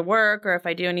 When I go to work or if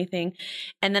I do anything.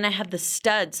 And then I have the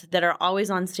studs that are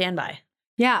always on standby.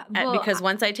 Yeah. Because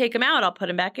once I take them out, I'll put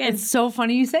them back in. It's so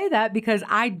funny you say that because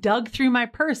I dug through my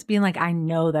purse being like, I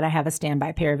know that I have a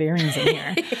standby pair of earrings in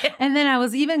here. And then I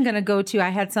was even going to I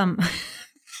had some,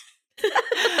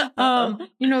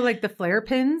 like the flare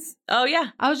pins. Oh,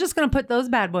 yeah. I was just going to put those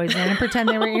bad boys in and pretend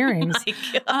they were earrings.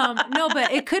 No,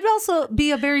 but it could also be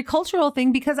a very cultural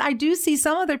thing because I do see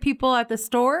some other people at the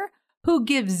store who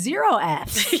give 0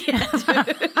 Fs.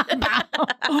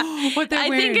 What they're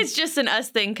wearing. I think it's just an us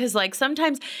thing because like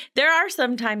there are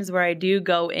some times where I do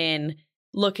go in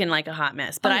looking like a hot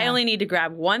mess, but I only need to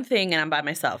grab one thing and I'm by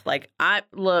myself. Like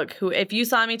if you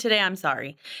saw me today, I'm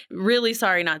sorry. Really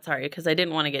sorry, not sorry, because I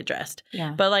didn't want to get dressed.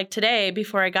 Yeah. But like today,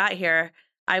 before I got here,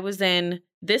 I was in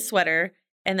this sweater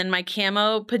and then my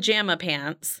camo pajama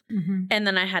pants. Mm-hmm. And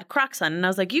then I had Crocs on. And I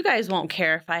was like, you guys won't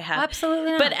care if I have.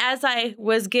 Absolutely not. But as I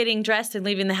was getting dressed and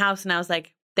leaving the house, and I was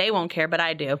like, they won't care, but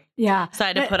I do. Yeah. So I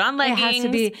had to put on leggings. It has to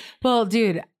be. Well,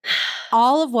 dude,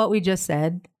 all of what we just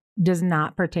said does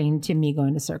not pertain to me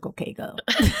going to Circle K Go.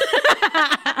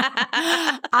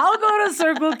 I'll go to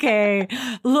Circle K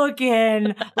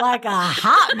looking like a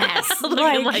hot mess.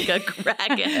 Looking like a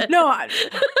crackhead. No,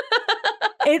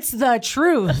 it's the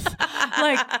truth.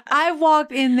 Like, I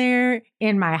walked in there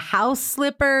in my house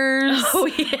slippers. Oh,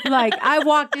 yeah. Like, I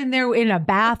walked in there in a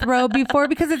bathrobe before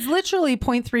because it's literally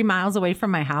 0.3 miles away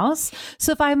from my house.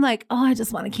 So if I'm like, oh, I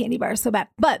just want a candy bar so bad.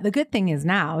 But the good thing is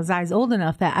now, Zai's old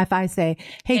enough that if I say,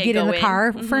 hey get in the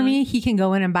car for me, he can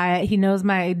go in and buy it. He knows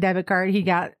my debit card. He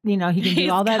got, he can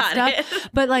do all that stuff.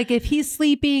 But like, if he's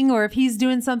sleeping or if he's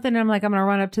doing something, I'm like, I'm going to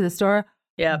run up to the store.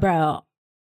 Yeah. Bro.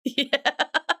 Yeah.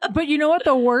 But you know what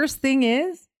the worst thing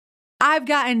is? I've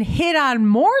gotten hit on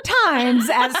more times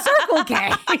at Circle K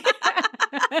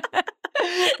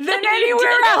than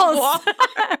anywhere else.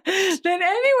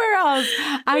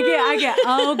 I get,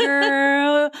 oh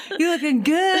girl, you looking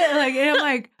good. Like, and I'm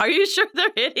like, are you sure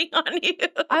they're hitting on you?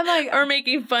 I'm like, or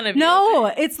making fun of you? No,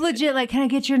 it's legit. Like, can I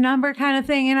get your number kind of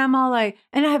thing? And I'm all like,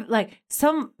 and I have like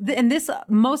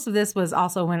most of this was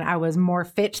also when I was more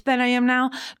fit than I am now,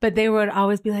 but they would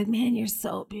always be like, man, you're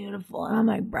so beautiful. And I'm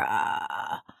like,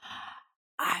 bruh,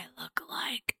 I look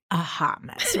like a hot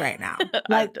mess right now.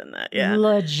 Like, I've done that, yeah.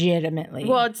 Legitimately.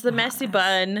 Well, it's the messy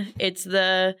bun. It's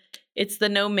the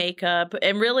no makeup.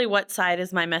 And really, what side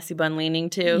is my messy bun leaning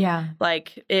to? Yeah.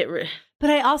 Like, But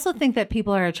I also think that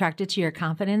people are attracted to your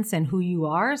confidence and who you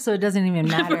are, so it doesn't even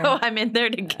matter. Bro, I'm in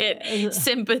there to get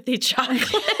sympathy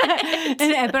chocolate.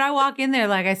 But I walk in there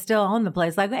like I still own the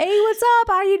place. Like, hey, what's up?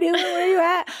 How you doing? Where you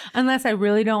at? Unless I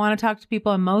really don't want to talk to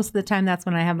people, and most of the time that's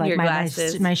when I have like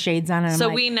my shades on. And so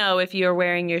we know if you're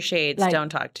wearing your shades, like, don't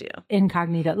talk to you.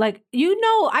 Incognito. Like,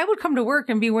 I would come to work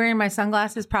and be wearing my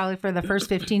sunglasses probably for the first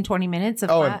 15, 20 minutes.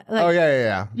 Yeah.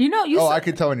 I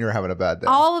could tell when you were having a bad day.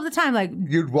 All of the time. Like,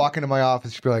 you'd walk into my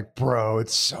office, you'd be like, bro,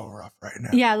 it's so rough right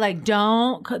now. Yeah, like,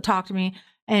 don't talk to me.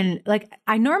 And like,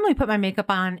 I normally put my makeup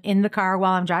on in the car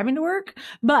while I'm driving to work,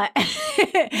 but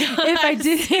if I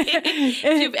do, if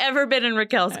you've ever been in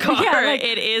Raquel's car,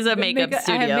 it is a makeup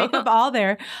studio. I have makeup all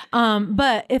there.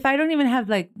 But if I don't even have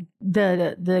like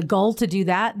the goal to do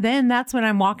that, then that's when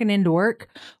I'm walking into work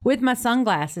with my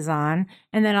sunglasses on,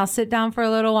 and then I'll sit down for a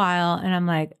little while, and I'm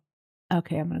like,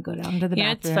 okay, I'm going to go down to the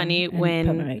bathroom. It's funny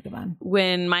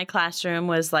when my classroom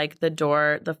was like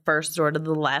the first door to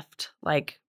the left,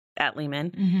 like at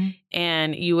Lehman,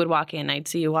 and you would walk in, I'd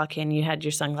see you walk in, you had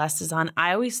your sunglasses on.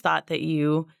 I always thought that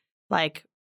you like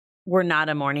were not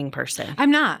a morning person. I'm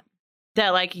not.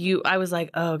 that like I was like,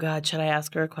 oh God, should I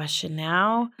ask her a question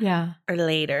now? Yeah. Or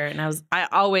later? And I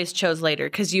always chose later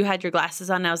because you had your glasses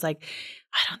on. And I was like,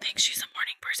 I don't think she's a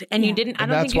morning person. And you didn't, I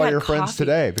don't think you had coffee. That's why you're friends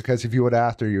today, because if you would have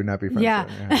asked her, you would not be friends. Yeah.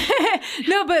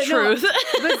 No, but truth.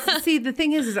 No, but see, the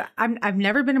thing is I've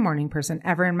never been a morning person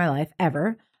ever in my life,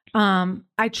 ever.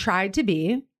 I tried to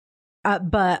be,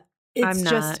 but it's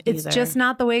just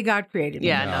not the way God created me.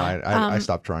 Yeah, no. I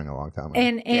stopped trying a long time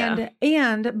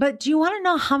ago. But do you want to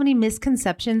know how many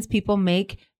misconceptions people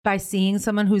make by seeing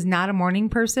someone who's not a morning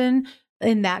person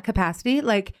in that capacity?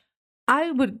 Like,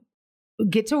 I would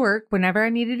get to work whenever I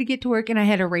needed to get to work, and I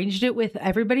had arranged it with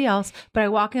everybody else, but I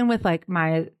walk in with like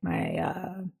my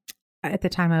at the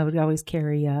time I would always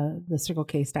carry the Circle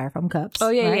K styrofoam cups. Oh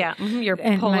yeah, right? yeah. Mm-hmm. Your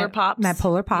Polar Pops. My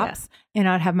Polar Pops. Yeah. And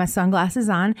I would have my sunglasses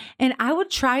on, and I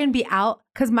would try and be out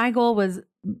because my goal was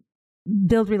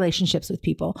build relationships with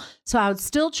people. So I would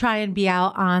still try and be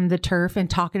out on the turf and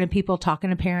talking to people, talking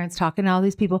to parents, talking to all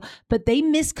these people, but they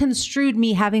misconstrued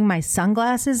me having my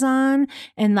sunglasses on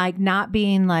and like not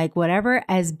being like whatever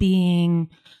as being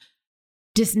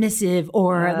dismissive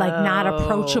or like not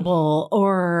approachable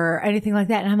or anything like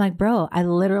that. And I'm like, bro, I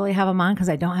literally have them on because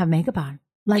I don't have makeup on.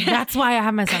 Like, that's why I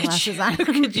have my sunglasses on.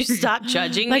 Could you stop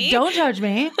judging me? Like, don't judge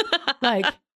me. Like,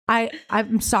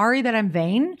 I'm sorry that I'm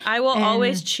vain. I will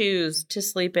always choose to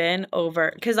sleep in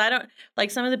over, because I don't,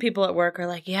 like, some of the people at work are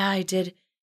like, yeah, I did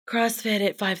CrossFit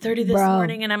at 5:30 this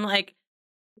morning. And I'm like,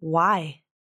 why?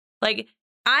 Like,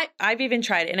 I've even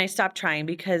tried it, and I stopped trying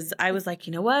because I was like,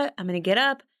 you know what? I'm going to get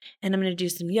up and I'm going to do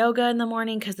some yoga in the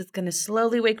morning because it's going to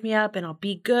slowly wake me up and I'll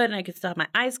be good and I can still have my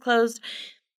eyes closed.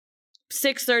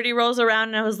 6:30 rolls around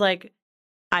and I was like,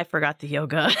 I forgot the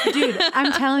yoga. Dude,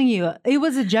 I'm telling you, it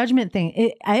was a judgment thing.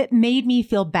 It made me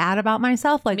feel bad about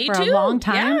myself, like, for a long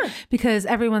time, because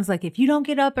everyone's like, if you don't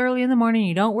get up early in the morning,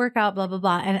 you don't work out, blah, blah,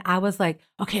 blah. And I was like,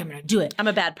 okay, I'm going to do it. I'm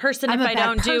a bad person if I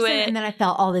don't do it. And then I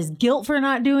felt all this guilt for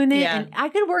not doing it. Yeah. And I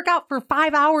could work out for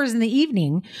 5 hours in the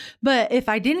evening. But if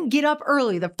I didn't get up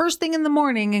early, the first thing in the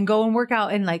morning and go and work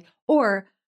out and like, or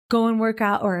go and work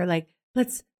out, or like,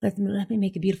 let me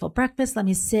make a beautiful breakfast. Let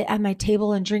me sit at my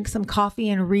table and drink some coffee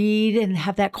and read and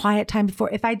have that quiet time before.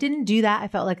 If I didn't do that, I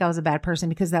felt like I was a bad person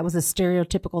because that was a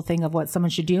stereotypical thing of what someone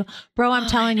should do. Bro, I'm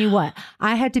telling you what,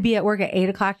 I had to be at work at 8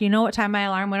 o'clock. You know what time my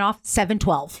alarm went off?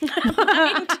 7:12.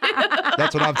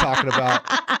 That's what I'm talking about.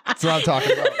 That's what I'm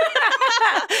talking about.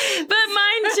 But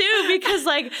mine too, because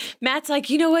like Matt's like,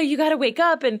 you know what, you got to wake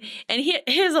up, and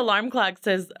his alarm clock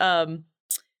says,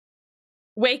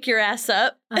 wake your ass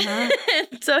up.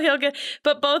 So he'll get,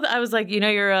 but both, I was like, you know,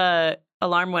 your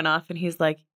alarm went off, and he's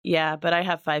like, yeah, but I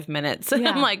have 5 minutes. And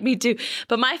I'm like, me too.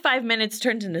 But my 5 minutes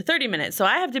turned into 30 minutes. So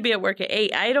I have to be at work at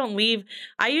 8. I don't leave.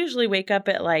 I usually wake up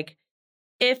at like,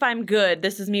 if I'm good,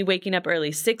 this is me waking up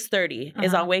early. 6:30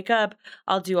 is I'll wake up,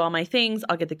 I'll do all my things,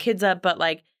 I'll get the kids up. But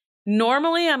like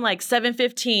normally I'm like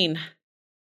 7:15.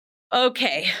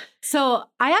 Okay. So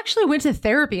I actually went to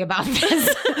therapy about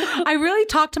this. I really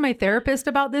talked to my therapist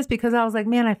about this because I was like,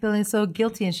 man, I'm feeling so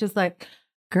guilty. And she's like,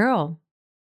 girl,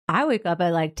 I wake up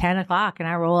at like 10 o'clock and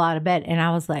I roll out of bed. And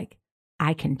I was like,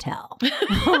 I can tell.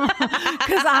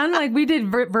 Because I'm like, we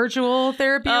did virtual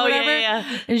therapy or whatever.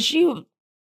 Yeah. And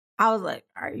I was like,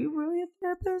 are you really a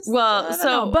therapist? Well,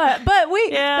 so, but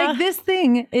wait, like this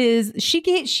thing is,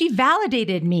 she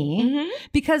validated me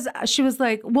because she was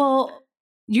like, well,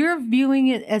 you're viewing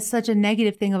it as such a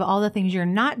negative thing of all the things you're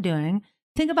not doing.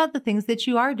 Think about the things that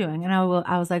you are doing. And I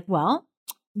was like, well,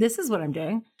 this is what I'm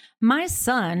doing. My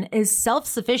son is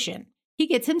self-sufficient. He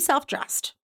gets himself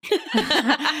dressed.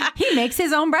 He makes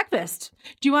his own breakfast.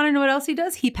 Do you want to know what else he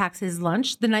does? He packs his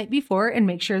lunch the night before and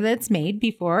makes sure that it's made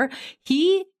before.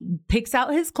 He picks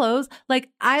out his clothes. Like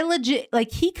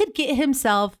he could get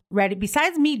himself ready.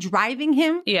 Besides me driving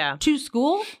him to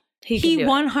school, he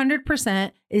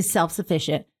 100% is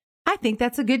self-sufficient. I think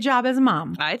that's a good job as a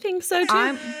mom. I think so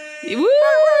too. Woo,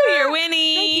 you're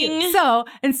winning. Thank you. So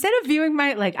instead of viewing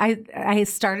I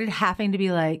started having to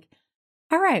be like,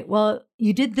 all right, well,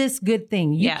 you did this good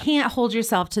thing. You can't hold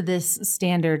yourself to this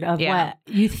standard of what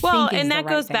you think is and that the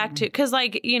right goes thing. back to, because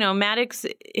like, you know, Maddox,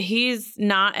 he's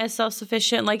not as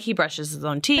self-sufficient. Like he brushes his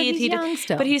own teeth. But he's young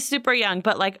still. But he's super young.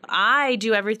 But like I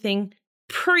do everything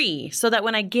so that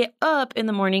when I get up in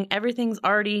the morning, everything's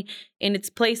already in its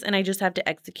place and I just have to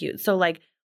execute. So like,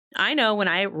 I know when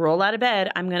I roll out of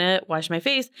bed, I'm going to wash my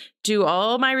face, do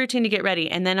all my routine to get ready.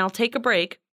 And then I'll take a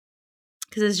break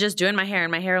because it's just doing my hair,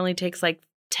 and my hair only takes like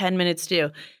 10 minutes to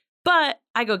do. But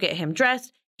I go get him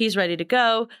dressed. He's ready to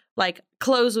go. Like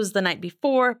clothes was the night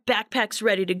before, backpack's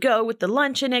ready to go with the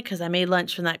lunch in it because I made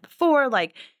lunch from the night before.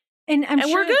 Like, And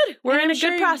we're good. We're in a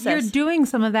good process. You're doing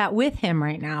some of that with him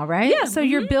right now, right? Yeah. So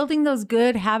you're building those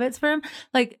good habits for him.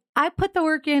 Like I put the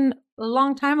work in a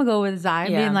long time ago with Zai,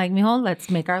 being like, Mijo, let's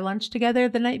make our lunch together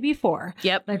the night before.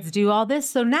 Yep. Let's do all this.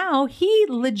 So now he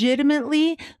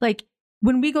legitimately, like,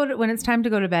 when it's time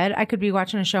to go to bed, I could be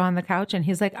watching a show on the couch and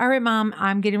he's like, all right, Mom,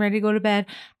 I'm getting ready to go to bed.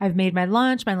 I've made my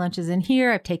lunch. My lunch is in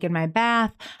here. I've taken my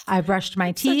bath. I've brushed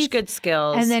my teeth. Such good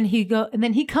skills. And then he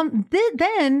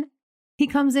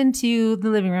comes into the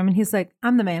living room and he's like,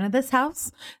 I'm the man of this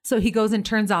house. So he goes and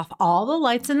turns off all the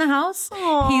lights in the house.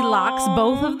 Aww. He locks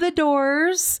both of the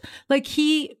doors.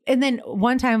 And then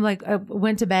one time, like I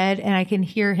went to bed and I can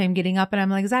hear him getting up and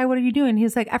I'm like, Zai, what are you doing?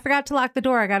 He's like, I forgot to lock the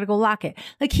door. I got to go lock it.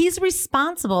 Like he's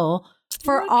responsible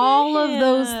for all of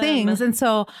those things. And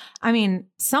so, I mean,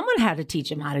 someone had to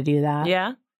teach him how to do that.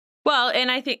 Yeah. Well, and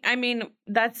I mean,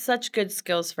 that's such good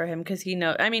skills for him because he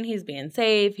knows, he's being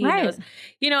safe. He knows,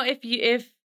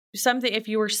 if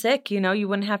you were sick, you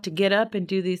wouldn't have to get up and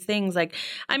do these things. Like,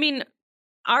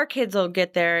 our kids will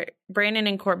get there. Brandon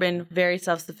and Corbin, very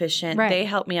self-sufficient. Right. They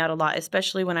helped me out a lot,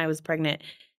 especially when I was pregnant.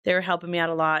 They were helping me out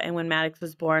a lot. And when Maddox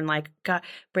was born,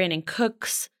 Brandon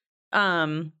cooks,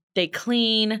 they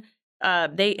clean.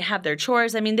 They have their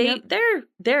chores.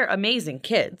 They're amazing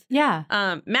kids. Yeah.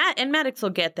 Matt and Maddox will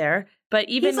get there, but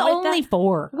even he's only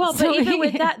 4. Well, but even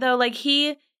with that though, like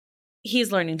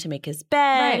he's learning to make his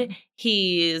bed. Right.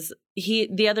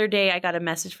 The other day I got a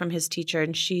message from his teacher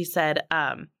and she said,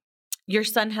 your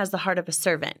son has the heart of a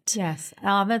servant. Yes.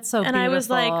 Oh, that's so beautiful. And I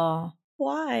was like,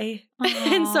 why?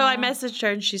 And so I messaged her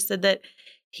and she said that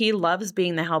he loves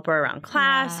being the helper around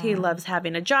class. Yeah. He loves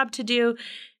having a job to do.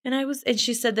 And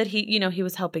she said that he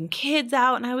was helping kids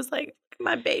out. And I was like,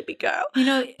 my baby girl.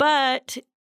 But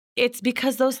it's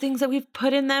because those things that we've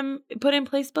put in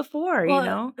place before,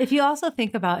 If you also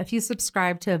think about, if you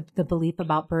subscribe to the belief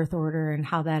about birth order and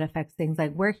how that affects things,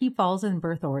 like where he falls in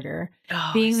birth order,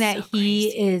 being that so he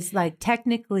is like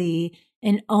technically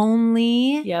an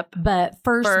only, but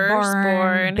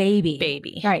firstborn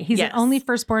baby. Right. He's an only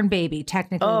firstborn baby,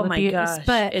 technically. Oh my gosh.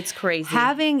 But it's crazy.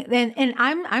 And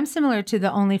I'm similar to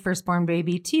the only firstborn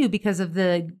baby too, because of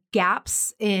the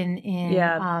gaps in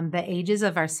the ages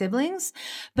of our siblings.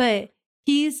 But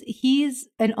he's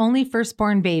an only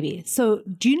firstborn baby. So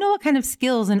do you know what kind of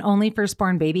skills an only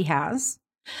firstborn baby has?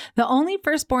 The only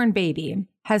firstborn baby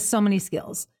has so many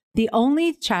skills. The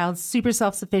only child, super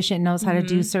self-sufficient, knows how to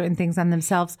do certain things on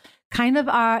themselves.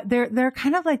 They're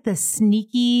kind of like the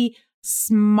sneaky,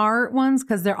 smart ones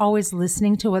because they're always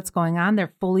listening to what's going on.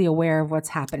 They're fully aware of what's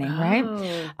happening, right?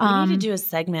 We need to do a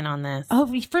segment on this.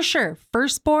 Oh, for sure.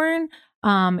 Firstborn,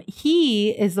 he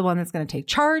is the one that's going to take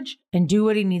charge and do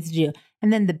what he needs to do.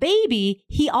 And then the baby,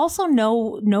 he also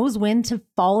knows when to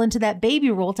fall into that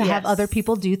baby role to have other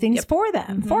people do things for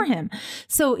them, for him.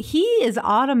 So he is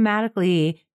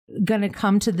automatically going to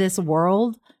come to this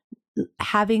world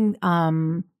having, I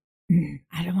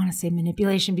don't want to say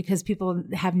manipulation because people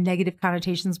have negative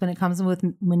connotations when it comes with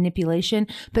manipulation,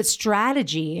 but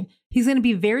strategy. He's going to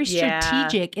be very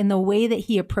strategic in the way that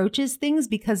he approaches things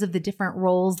because of the different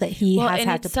roles that he has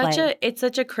had to play. It's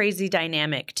such a crazy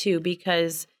dynamic too,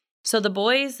 because so the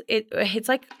boys, it's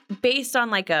like based on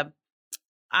like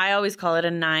I always call it a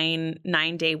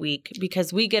 9-day week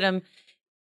because we get them,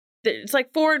 it's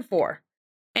like 4 and 4.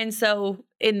 And so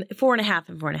in 4.5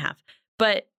 and 4.5,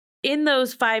 but in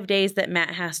those 5 days that Matt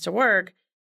has to work,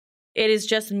 it is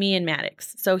just me and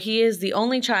Maddox. So he is the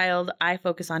only child. I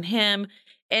focus on him.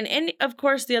 And of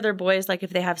course the other boys, like if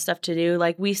they have stuff to do,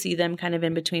 like we see them kind of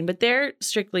in between, but they're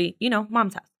strictly,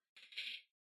 mom's house.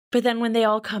 But then when they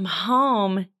all come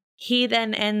home, he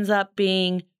then ends up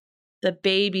being the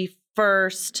baby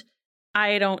first.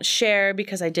 I don't share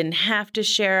because I didn't have to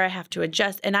share. I have to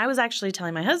adjust. And I was actually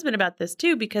telling my husband about this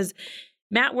too, because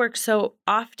Matt works so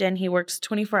often. He works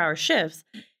 24-hour shifts.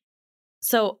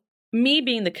 So me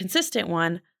being the consistent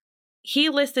one, he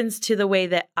listens to the way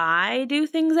that I do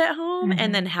things at home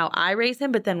and then how I raise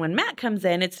him. But then when Matt comes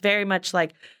in, it's very much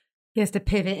like he has to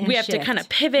pivot and we have to kind of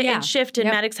pivot and shift. And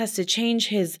Maddox has to change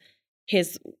his,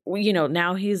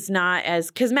 now he's not as,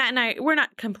 because Matt and I, we're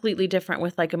not completely different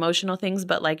with like emotional things,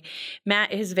 but like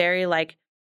Matt is very like,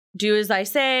 do as I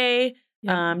say,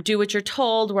 do what you're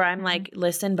told, where I'm like,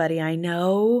 listen, buddy, I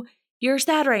know you're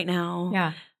sad right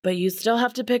now, but you still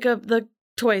have to pick up the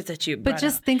toys that you brought. But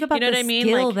just think about the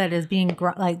skill that is being dude,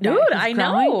 I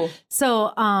know.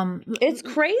 So it's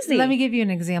crazy. Let me give you an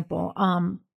example.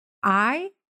 I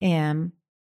am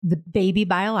the baby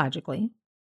biologically.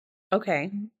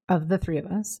 Okay. Of the 3 of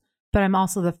us. But I'm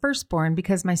also the firstborn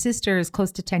because my sister is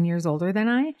close to 10 years older than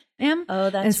I am. Oh,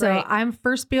 that's right. And so I'm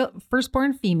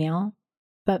firstborn female.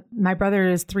 but my brother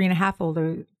is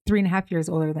 3.5 years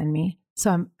older than me.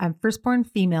 So I'm firstborn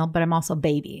female, but I'm also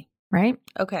baby, right?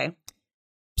 Okay.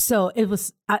 So it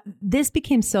was, this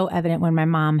became so evident when my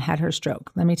mom had her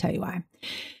stroke. Let me tell you why.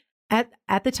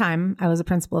 At the time, I was a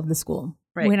principal of the school.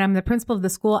 Right. When I'm the principal of the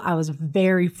school, I was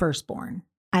very firstborn.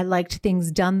 I liked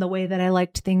things done the way that I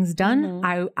liked things done.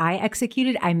 Mm-hmm. I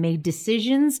executed. I made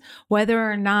decisions, whether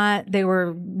or not they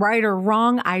were right or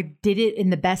wrong. I did it in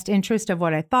the best interest of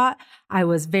what I thought. I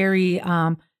was very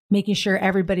making sure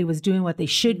everybody was doing what they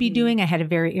should be doing. I had a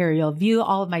very aerial view.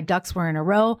 All of my ducks were in a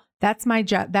row. That's my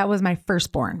job. That was my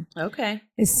firstborn. Okay.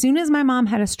 As soon as my mom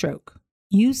had a stroke,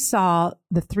 you saw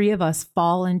the three of us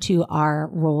fall into our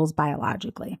roles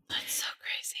biologically. That's so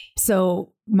crazy.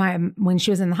 So when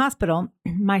she was in the hospital,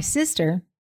 my sister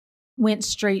went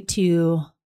straight to,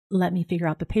 let me figure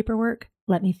out the paperwork.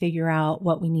 Let me figure out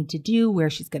what we need to do, where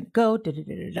she's going to go.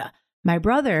 My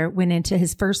brother went into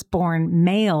his firstborn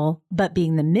male, but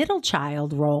being the middle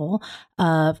child role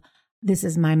of, this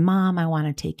is my mom. I want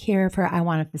to take care of her. I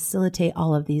want to facilitate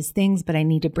all of these things, but I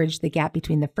need to bridge the gap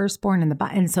between the firstborn and the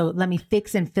and so let me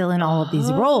fix and fill in all of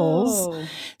these roles.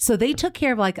 So they took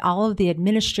care of like all of the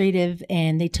administrative,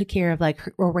 and they took care of like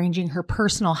arranging her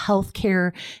personal health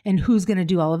care and who's going to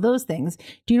do all of those things.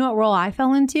 Do you know what role I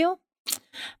fell into?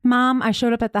 Mom, I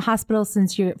showed up at the hospital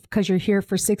because you're here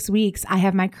for 6 weeks. I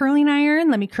have my curling iron.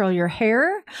 Let me curl your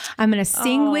hair. I'm going to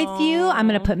sing with you. I'm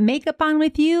going to put makeup on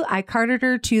with you. I carted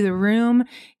her to the room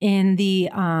in the,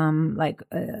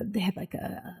 they had like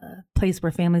a place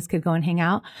where families could go and hang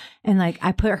out. And like,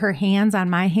 I put her hands on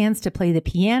my hands to play the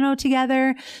piano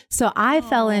together. So I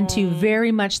fell into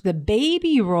very much the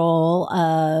baby role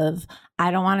of, I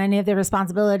don't want any of the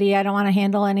responsibility. I don't want to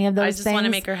handle any of those things. I just want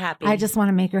to make her happy. I just want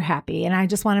to make her happy. And I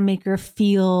just want to make her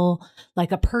feel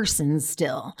like a person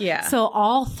still. Yeah. So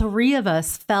all three of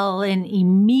us fell in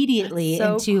immediately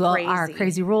into our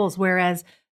crazy roles. Whereas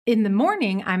in the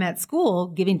morning, I'm at school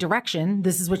giving direction.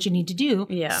 This is what you need to do.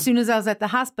 Yeah. As soon as I was at the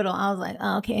hospital, I was like,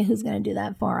 oh, okay, who's going to do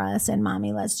that for us? And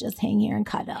mommy, let's just hang here and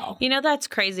cuddle. You know, that's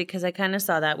crazy because I kind of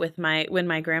saw that with when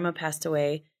my grandma passed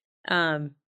away.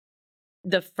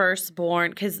 The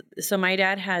firstborn, so my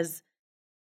dad has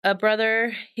a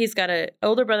brother. He's got an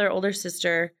older brother, older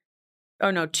sister.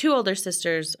 Oh no, 2 older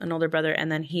sisters, an older brother,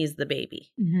 and then he's the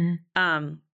baby.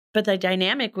 Mm-hmm. But the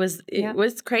dynamic was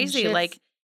crazy. Like,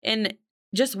 and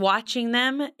just watching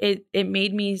them, it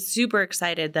made me super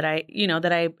excited that I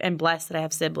am blessed that I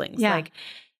have siblings. Yeah. Like,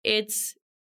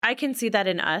 I can see that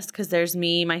in us because there's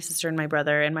me, my sister, and my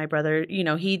brother. And my brother,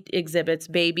 he exhibits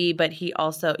baby, but he's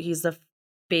the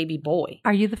baby boy.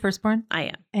 Are you the firstborn? I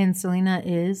am. And Selena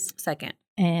is? Second.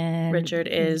 And Richard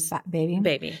is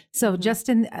baby. So just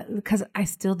because I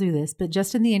still do this, but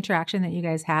just in the interaction that you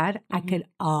guys had, I could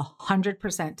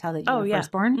 100% tell that you were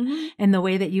firstborn, and the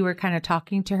way that you were kind of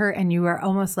talking to her, and you were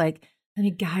almost like, let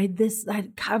me guide this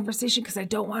conversation because I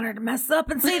don't want her to mess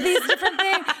up and say these different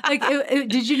things. Like,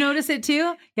 did you notice it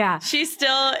too? Yeah.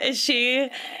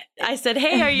 I said,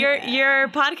 hey, your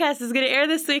podcast is going to air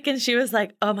this week. And she was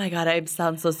like, oh my God, I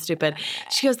sound so stupid.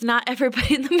 She goes, not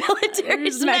everybody in the military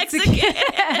is Mexican.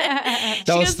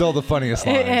 That was still the funniest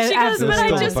line. She goes, but I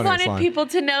just wanted people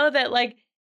to know that, like,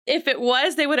 if it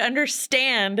was, they would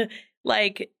understand,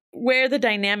 like, where the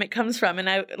dynamic comes from,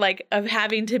 and of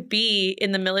having to be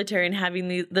in the military and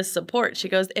having the support. She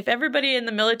goes, if everybody in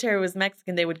the military was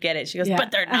Mexican, they would get it. She goes,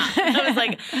 but they're not. I was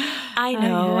like, I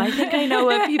know. I think I know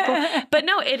what people. But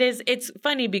no, it's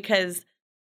funny because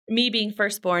me being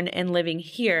firstborn and living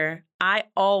here, I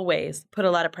always put a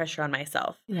lot of pressure on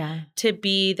myself to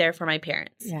be there for my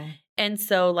parents. Yeah. And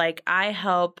so like I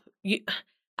help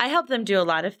them do a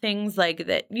lot of things like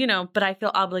that, but I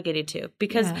feel obligated to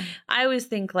because I always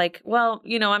think like, well,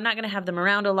 I'm not going to have them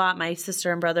around a lot. My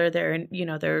sister and brother,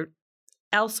 they're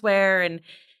elsewhere and,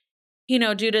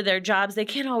 due to their jobs, they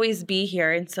can't always be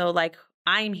here. And so like,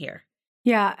 I'm here.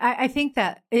 Yeah. I think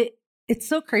that it's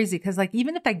so crazy because like,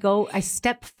 even if I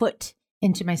step foot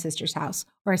into my sister's house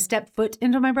or I step foot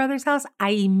into my brother's house,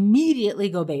 I immediately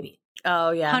go baby.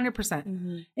 Oh yeah. 100%.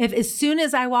 Mm-hmm. If as soon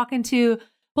as I walk into,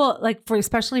 well, like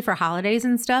especially for holidays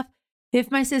and stuff,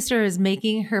 if my sister is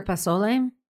making her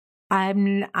pozole,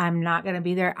 I'm not going to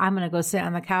be there. I'm going to go sit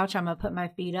on the couch. I'm going to put my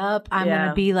feet up. I'm going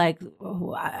to be like,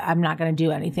 I'm not going to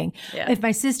do anything. Yeah. If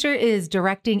my sister is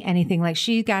directing anything, like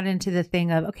she got into the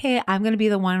thing of, okay, I'm going to be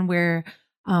the one where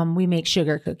we make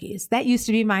sugar cookies. That used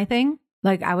to be my thing.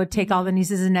 Like I would take all the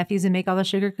nieces and nephews and make all the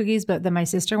sugar cookies, but then my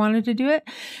sister wanted to do it.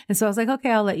 And so I was like,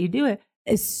 okay, I'll let you do it.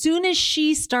 As soon as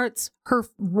she starts her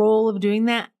role of doing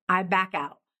that, I back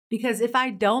out. Because if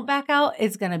I don't back out,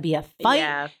 it's going to be a fight.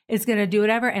 Yeah. It's going to do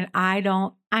whatever. And I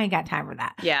don't I ain't got time for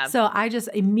that. Yeah. So I just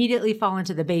immediately fall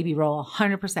into the baby role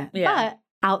 100%. Yeah. But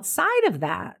outside of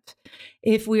that,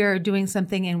 if we are doing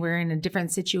something and we're in a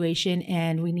different situation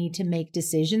and we need to make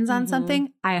decisions on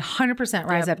something, I 100%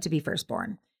 rise up to be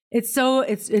firstborn. It's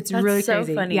really so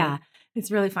crazy. funny. Yeah. It's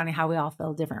really funny how we all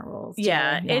fill different roles.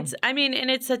 Yeah. It's, I mean,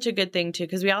 and it's such a good thing too,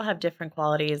 because we all have different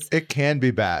qualities. It can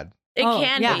be bad. It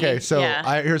can be. Okay, so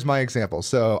here's my example.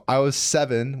 So I was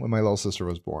 7 when my little sister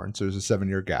was born. So there's a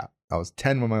 7-year gap. I was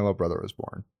 10 when my little brother was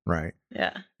born, right?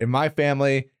 Yeah. In my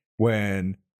family,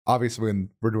 when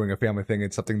we're doing a family thing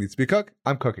and something needs to be cooked,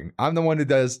 I'm cooking. I'm the one who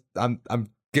does, I'm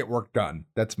get work done.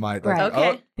 That's my, right. Okay.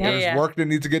 Oh, there's work that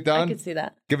needs to get done. I can see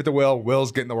that. Give it to Will.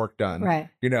 Will's getting the work done. Right.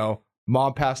 You know,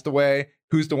 mom passed away.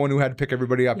 Who's the one who had to pick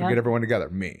everybody up and get everyone together?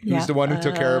 Me. Who's the one who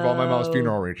took care of all my mom's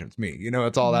funeral arrangements? Me. You know,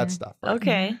 it's all that stuff. Right?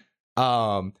 Okay.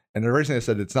 And originally I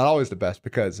said it's not always the best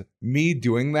because me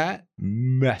doing that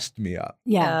messed me up.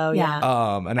 Yeah. Oh,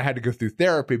 yeah. And I had to go through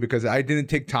therapy because I didn't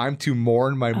take time to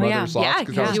mourn my mother's loss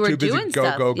because I was you were too busy doing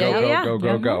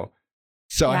go.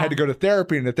 So I had to go to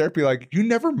therapy, and the therapy like, you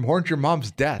never mourned your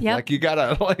mom's death. Like you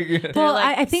gotta like. Well,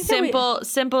 like, I think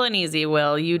simple and easy.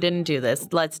 Will, you didn't do this.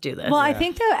 Let's do this. Well, I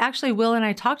think that actually Will and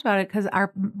I talked about it because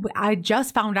I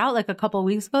just found out like a couple of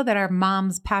weeks ago that our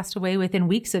moms passed away within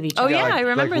weeks of each other. Oh yeah, I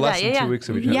remember like that. Less than 2 weeks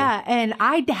of each other. Yeah, and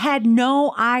I had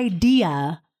no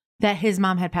idea that his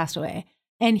mom had passed away,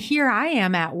 and here I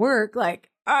am at work like.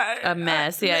 A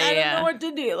mess. I don't know what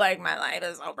to do. Like my life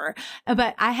is over.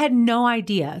 But I had no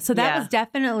idea. So that was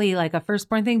definitely like a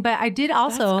firstborn thing. But I did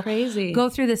also go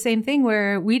through the same thing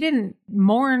where we didn't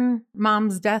mourn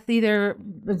mom's death either.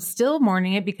 But still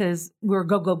mourning it because we were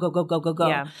go.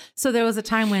 Yeah. So there was a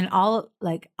time when all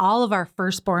of our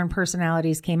firstborn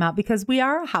personalities came out because we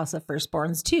are a house of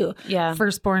firstborns too. Yeah.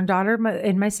 Firstborn daughter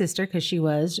and my sister because she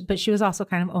was also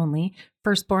kind of only.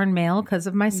 Firstborn male because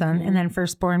of my son, and then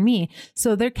firstborn me.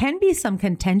 So there can be some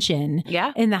contention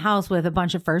in the house with a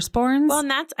bunch of firstborns. Well,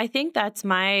 and I think that's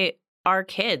our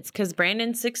kids, because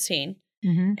Brandon's 16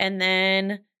 and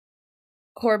then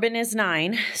Corbin is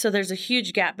 9. So there's a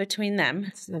huge gap between them.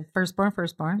 It's the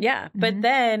firstborn. Yeah. But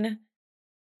then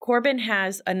Corbin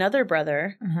has another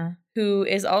brother who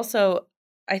is also,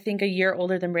 I think, a year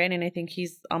older than Brandon. I think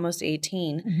he's almost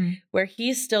 18, where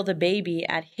he's still the baby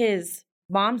at his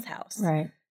mom's house. Right.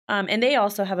 And they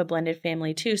also have a blended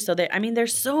family too. So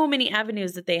there's so many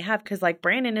avenues that they have. Cause like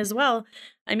Brandon as well.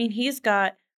 I mean, he's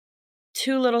got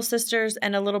 2 little sisters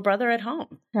and a little brother at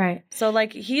home. Right. So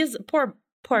like he's poor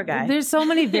guy. There's so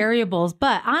many variables,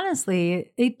 but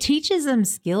honestly, it teaches them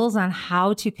skills on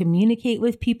how to communicate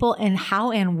with people and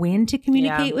how and when to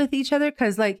communicate with each other.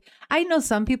 Cause like, I know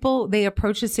some people, they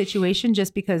approach a situation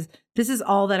just because this is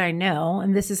all that I know.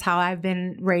 And this is how I've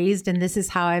been raised. And this is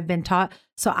how I've been taught.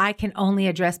 So I can only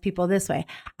address people this way.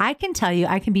 I can tell you,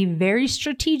 I can be very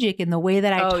strategic in the way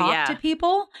that I talk to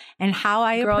people and how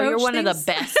I approach you're one things. of the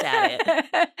best at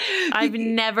it. I've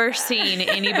never seen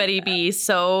anybody be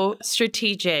so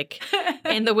strategic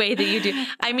in the way that you do.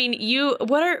 I mean,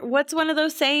 what's one of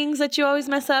those sayings that you always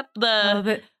mess up?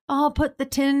 I'll put the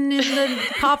tin in the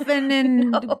coffin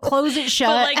and close it shut.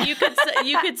 But like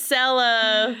you could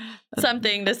sell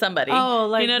something to somebody. Oh,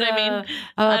 like you know what I mean?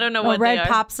 I don't know what red they are.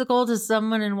 popsicle to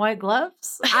someone in white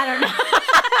gloves. I don't know.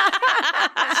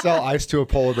 Sell ice to a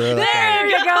polar bear. There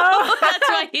you go. That's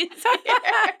why he's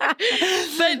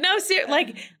here. But no, seriously,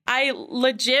 like I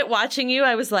legit watching you,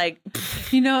 I was like,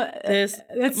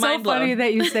 it's so funny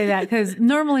that you say that because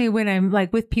normally when I'm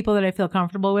like with people that I feel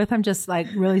comfortable with, I'm just like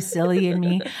really silly in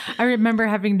me. I remember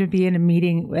having to be in a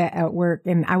meeting at work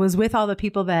and I was with all the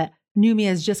people that knew me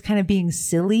as just kind of being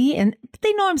silly and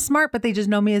they know I'm smart, but they just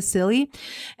know me as silly.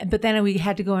 But then we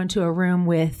had to go into a room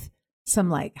with some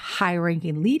like high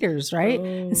ranking leaders. Right.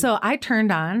 Oh. So I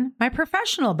turned on my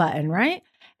professional button. Right.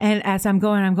 And as I'm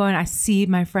going, I see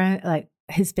my friend, like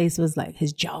his face was like,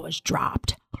 his jaw was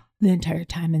dropped the entire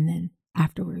time. And then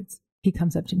afterwards he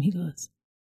comes up to me, he goes,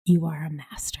 "You are a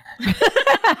master." And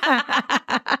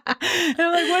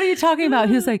I'm like, "What are you talking about?"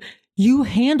 He was like, "You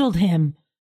handled him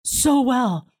so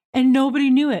well." And nobody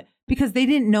knew it because they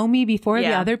didn't know me before.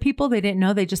 The other people, they didn't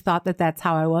know. They just thought that that's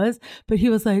how I was. But he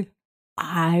was like,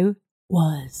 "I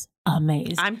was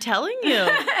amazed." I'm telling you.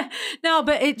 No,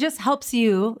 but it just helps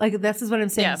you. Like, this is what I'm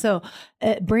saying. Yeah. So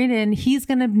Brandon, he's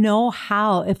going to know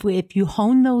how, if you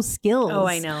hone those skills. Oh,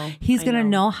 I know. He's going to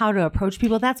know how to approach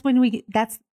people. That's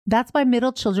why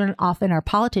middle children often are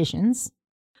politicians.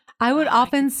 I would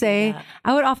often say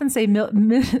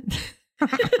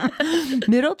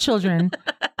Middle children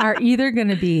are either going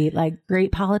to be like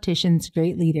great politicians,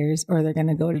 great leaders, or they're going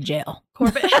to go to jail.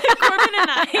 Corbin and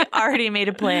I already made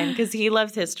a plan because he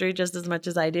loves history just as much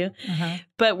as I do.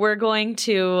 But we're going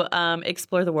to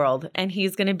explore the world, and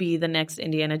he's going to be the next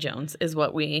Indiana Jones is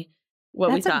what we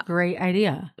thought. That's a great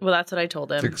idea. Well, that's what I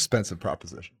told him. It's an expensive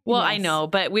proposition. Well, yes. I know,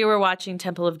 but we were watching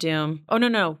Temple of Doom. Oh,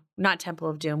 no, not Temple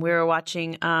of Doom. We were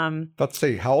watching... Let's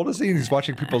say, how old is he? He's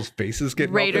watching people's faces get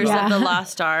Raiders of the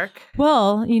Lost Ark.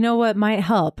 Well, you know what might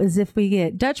help is if we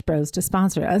get Dutch Bros to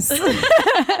sponsor us.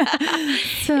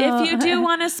 So, if you do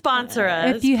want to sponsor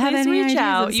us, if you have please any reach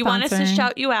out. You You want us to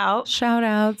shout you out? Shout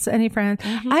outs, any friends.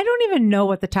 I don't even know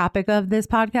what the topic of this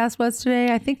podcast was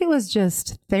today. I think it was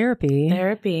just therapy.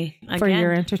 Therapy. Again, for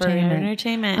your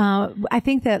entertainment. I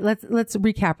think that let's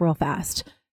recap real fast.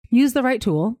 Use the right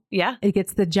tool. Yeah. It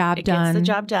gets the job done. Gets the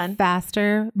job done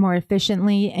faster, more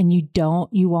efficiently, and you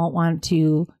won't want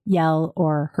to yell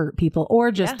or hurt people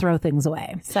or just throw things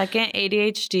away. Second,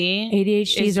 ADHD.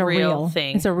 ADHD is a real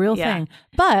thing. It's a real thing.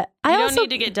 But you don't need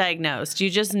to get diagnosed. You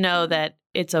just know that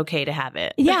it's okay to have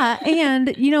it. Yeah.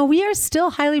 And, we are still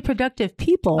highly productive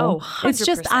people. Oh, 100%. It's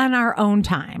just on our own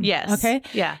time. Yes. Okay.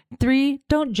 Yeah. 3,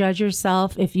 don't judge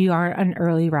yourself if you are an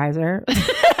early riser.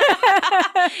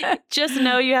 Just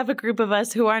know you have a group of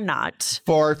us who are not.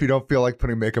 4, if you don't feel like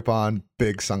putting makeup on,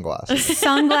 big sunglasses.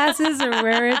 Sunglasses are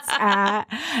where it's at.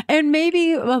 And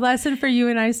maybe a lesson for you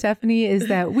and I, Stephanie, is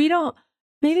that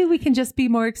maybe we can just be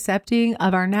more accepting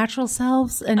of our natural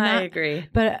selves. And I agree.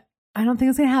 But I don't think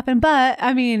it's going to happen. But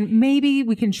I mean, maybe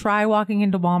we can try walking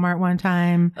into Walmart one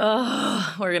time.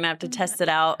 Oh, we're going to have to test it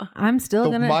out. I'm still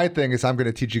going to. My thing is I'm going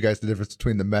to teach you guys the difference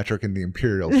between the metric and the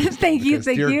imperial system. Thank you.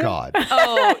 Dear God.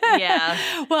 Oh,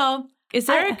 yeah. Well, is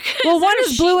there one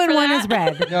is blue and one is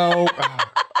red. No.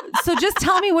 So just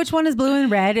tell me which one is blue and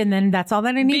red, and then that's all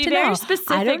that I need to know. Be very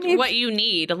specific what you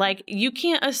need. Like, you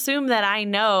can't assume that I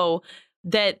know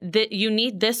that you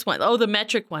need this one. Oh, the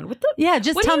metric one. What the? Yeah,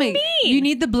 just tell me. You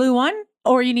need the blue one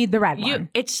or you need the red one.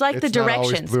 It's like the It's not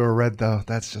directions. always blue or red, though.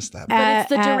 That's just that. But it's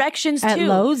the directions, too. At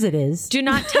Lowe's, it is. Do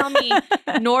not tell me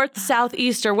north, south,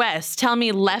 east, or west. Tell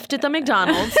me left at the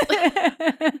McDonald's.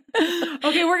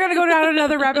 Okay, we're going to go down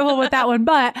another rabbit hole with that one.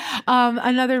 But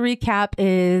another recap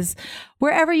is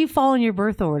wherever you fall in your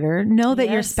birth order, know that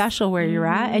you're special where you're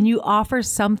at, and you offer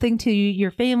something to your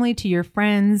family, to your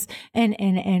friends,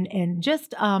 and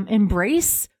just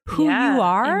embrace who you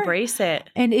are. Embrace it.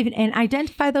 And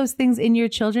identify those things in your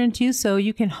children too, so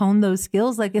you can hone those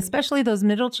skills, like especially those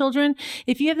middle children.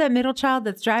 If you have that middle child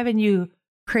that's driving you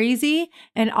crazy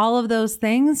and all of those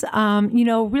things,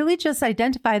 really just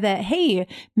identify that, hey,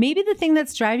 maybe the thing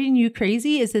that's driving you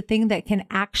crazy is the thing that can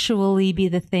actually be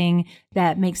the thing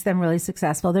that makes them really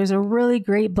successful. There's a really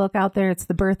great book out there. It's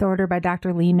The Birth Order by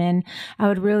Dr. Lehman. I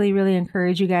would really, really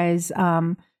encourage you guys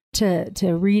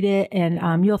to read it,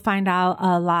 and you'll find out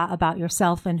a lot about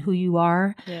yourself and who you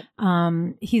are.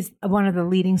 Yep. He's one of the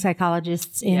leading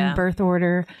psychologists in birth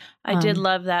order. I did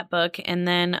love that book. And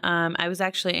then I was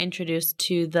actually introduced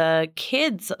to the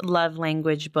kids' love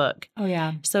language book. Oh,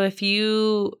 yeah. So if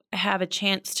you have a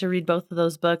chance to read both of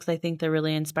those books, I think they're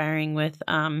really inspiring with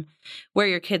where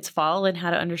your kids fall and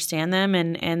how to understand them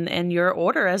and your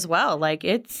order as well. Like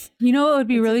it's... what would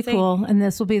be really cool, and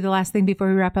this will be the last thing before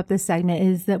we wrap up this segment,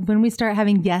 is that when we start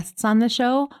having guests on the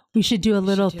show, we should do a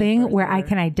little thing where I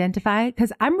can identify,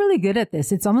 because I'm really good at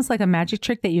this. It's almost like a magic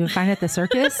trick that you would find at the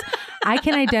circus. I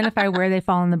can identify where they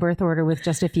fall in the birth order with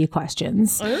just a few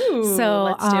questions. Ooh, so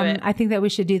let's do it. I think that we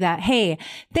should do that. Hey,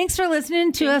 thanks for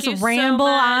listening to us ramble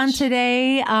on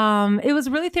today. It was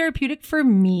really therapeutic for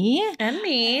me. And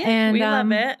me. And we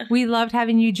love it. We loved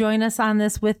having you join us on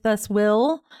this with us,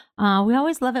 Will. We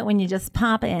always love it when you just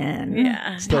pop in.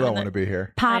 Yeah. Still don't want to be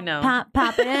here. Pop in.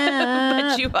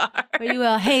 But you are. But you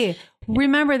will. Hey,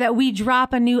 remember that we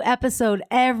drop a new episode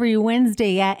every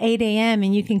Wednesday at 8 a.m.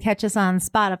 and you can catch us on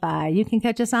Spotify. You can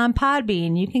catch us on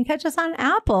Podbean. You can catch us on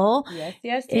Apple.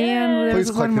 Yes. And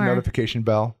please click the notification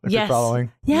bell if you're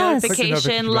following. Yes.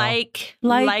 Notification, like.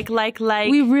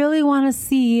 We really want to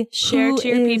see share to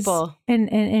your people.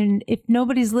 And if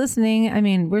nobody's listening, I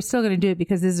mean, we're still going to do it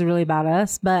because this is really about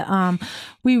us. But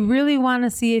we really want to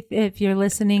see if you're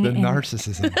listening. The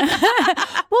narcissism.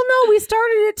 Well, no, we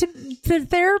started it to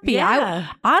therapy. Yeah.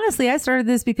 I started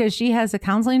this because she has a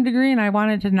counseling degree and I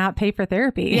wanted to not pay for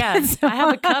therapy. Yeah. So, I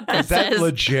have a cup that says... Is that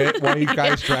legit? Why you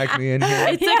guys drag me in here?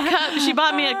 It's a cup. She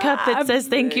bought me a cup that says,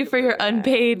 thank you for your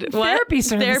unpaid therapy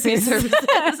services.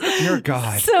 Dear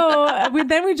God. So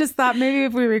then we just thought maybe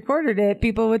if we recorded it,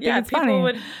 people would think it's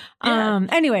funny.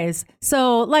 Anyways,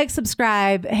 so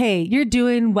subscribe. Hey, you're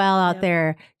doing well out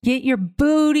there. Get your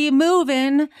booty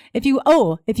moving. If you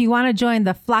want to join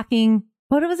the flocking,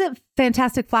 what was it?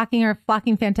 Fantastic Flocking or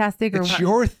Flocking Fantastic? It's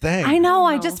your thing. I know.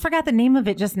 I just forgot the name of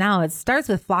it just now. It starts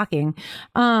with flocking.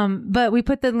 But we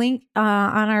put the link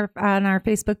on our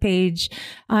Facebook page.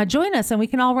 Join us and we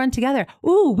can all run together.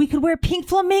 Ooh, we could wear pink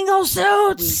flamingo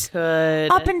suits. We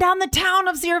could. Up and down the town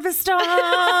of Sierra Vista.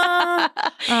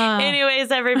 Anyways,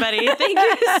 everybody, thank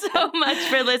you so much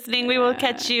for listening. We will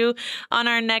catch you on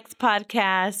our next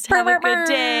podcast. Have a good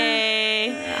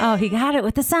day. Oh, he got it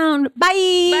with the sound.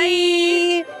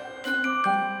 Bye. Bye.